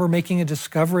 I remember making a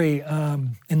discovery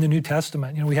in the New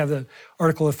Testament. We have the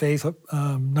Article of Faith,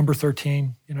 number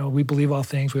 13. We believe all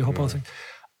things, we hope all things.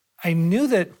 I knew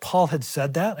that Paul had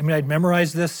said that. I mean, I'd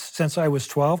memorized this since I was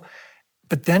 12,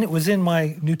 but then it was in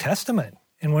my New Testament.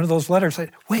 In one of those letters,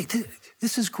 wait,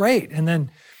 this is great. And then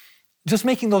just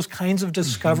making those kinds of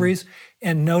discoveries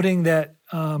and noting that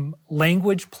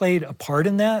language played a part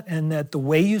in that, and that the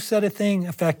way you said a thing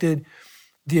affected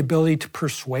the ability to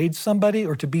persuade somebody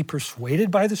or to be persuaded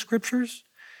by the scriptures,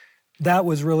 that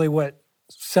was really what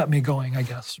set me going, I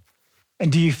guess.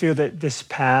 And do you feel that this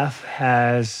path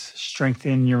has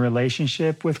strengthened your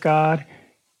relationship with God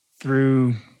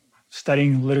through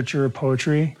studying literature or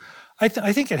poetry? I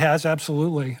think it has,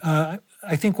 absolutely. I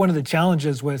think one of the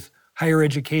challenges with higher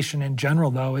education in general,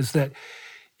 though, is that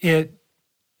it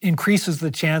increases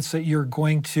the chance that you're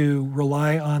going to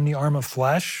rely on the arm of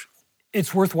flesh.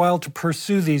 It's worthwhile to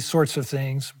pursue these sorts of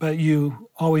things, but you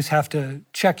always have to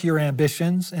check your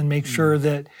ambitions and make sure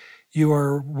that you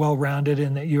are well-rounded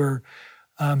and that you're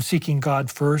seeking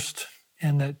God first,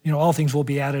 and that all things will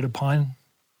be added upon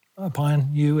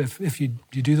you if you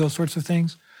do those sorts of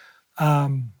things.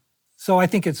 So I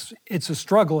think it's a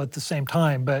struggle at the same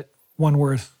time, but one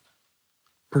worth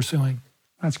pursuing.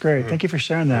 That's great. Thank you for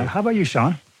sharing that. How about you,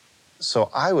 Sean?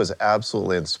 So I was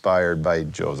absolutely inspired by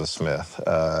Joseph Smith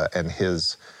and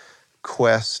his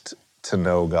quest to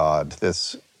know God,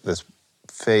 this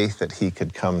faith that he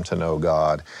could come to know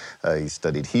God. He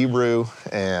studied Hebrew,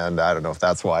 and I don't know if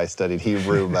that's why I studied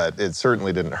Hebrew, but it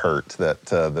certainly didn't hurt that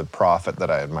the prophet that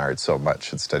I admired so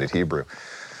much had studied Hebrew.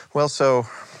 Well, so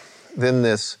then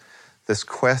this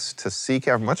quest to seek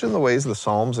after, much in the ways the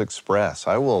Psalms express,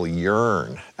 I will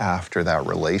yearn after that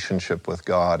relationship with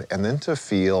God, and then to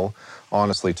feel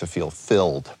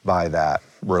filled by that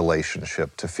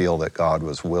relationship, to feel that God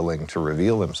was willing to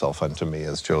reveal himself unto me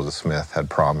as Joseph Smith had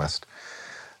promised.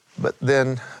 But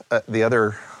then the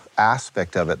other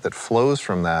aspect of it that flows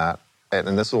from that,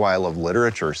 and this is why I love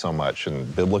literature so much,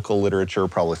 and biblical literature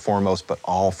probably foremost, but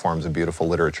all forms of beautiful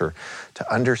literature,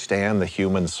 to understand the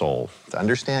human soul, to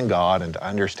understand God and to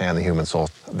understand the human soul.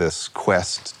 This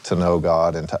quest to know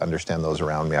God and to understand those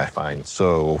around me, I find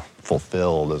so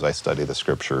fulfilled as I study the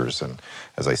scriptures and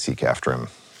as I seek after him.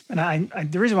 And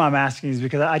the reason why I'm asking is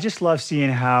because I just love seeing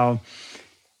how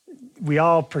we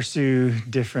all pursue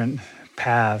different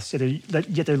paths,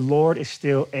 yet the Lord is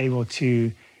still able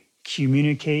to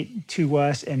communicate to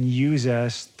us and use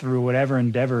us through whatever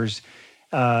endeavors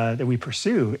that we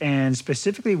pursue. And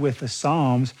specifically with the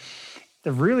Psalms,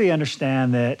 to really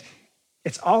understand that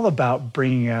it's all about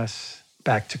bringing us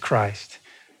back to Christ.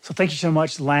 So thank you so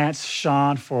much, Lance,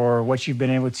 Sean, for what you've been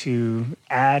able to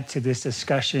add to this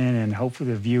discussion, and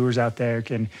hopefully the viewers out there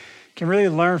can can really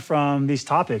learn from these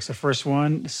topics. The first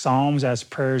one, Psalms as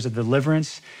prayers of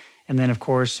deliverance. And then, of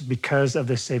course, because of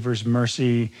the Savior's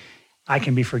mercy, I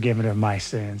can be forgiven of my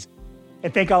sins.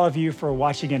 And thank all of you for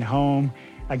watching at home.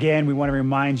 Again, we want to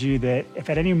remind you that if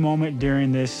at any moment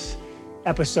during this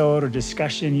episode or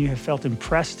discussion you have felt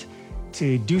impressed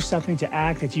to do something, to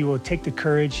act, that you will take the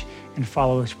courage and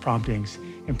follow those promptings.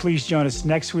 And please join us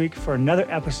next week for another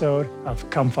episode of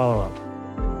Come Follow Up.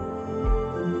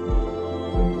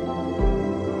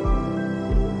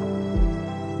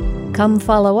 Come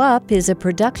Follow Up is a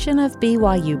production of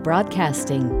BYU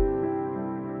Broadcasting.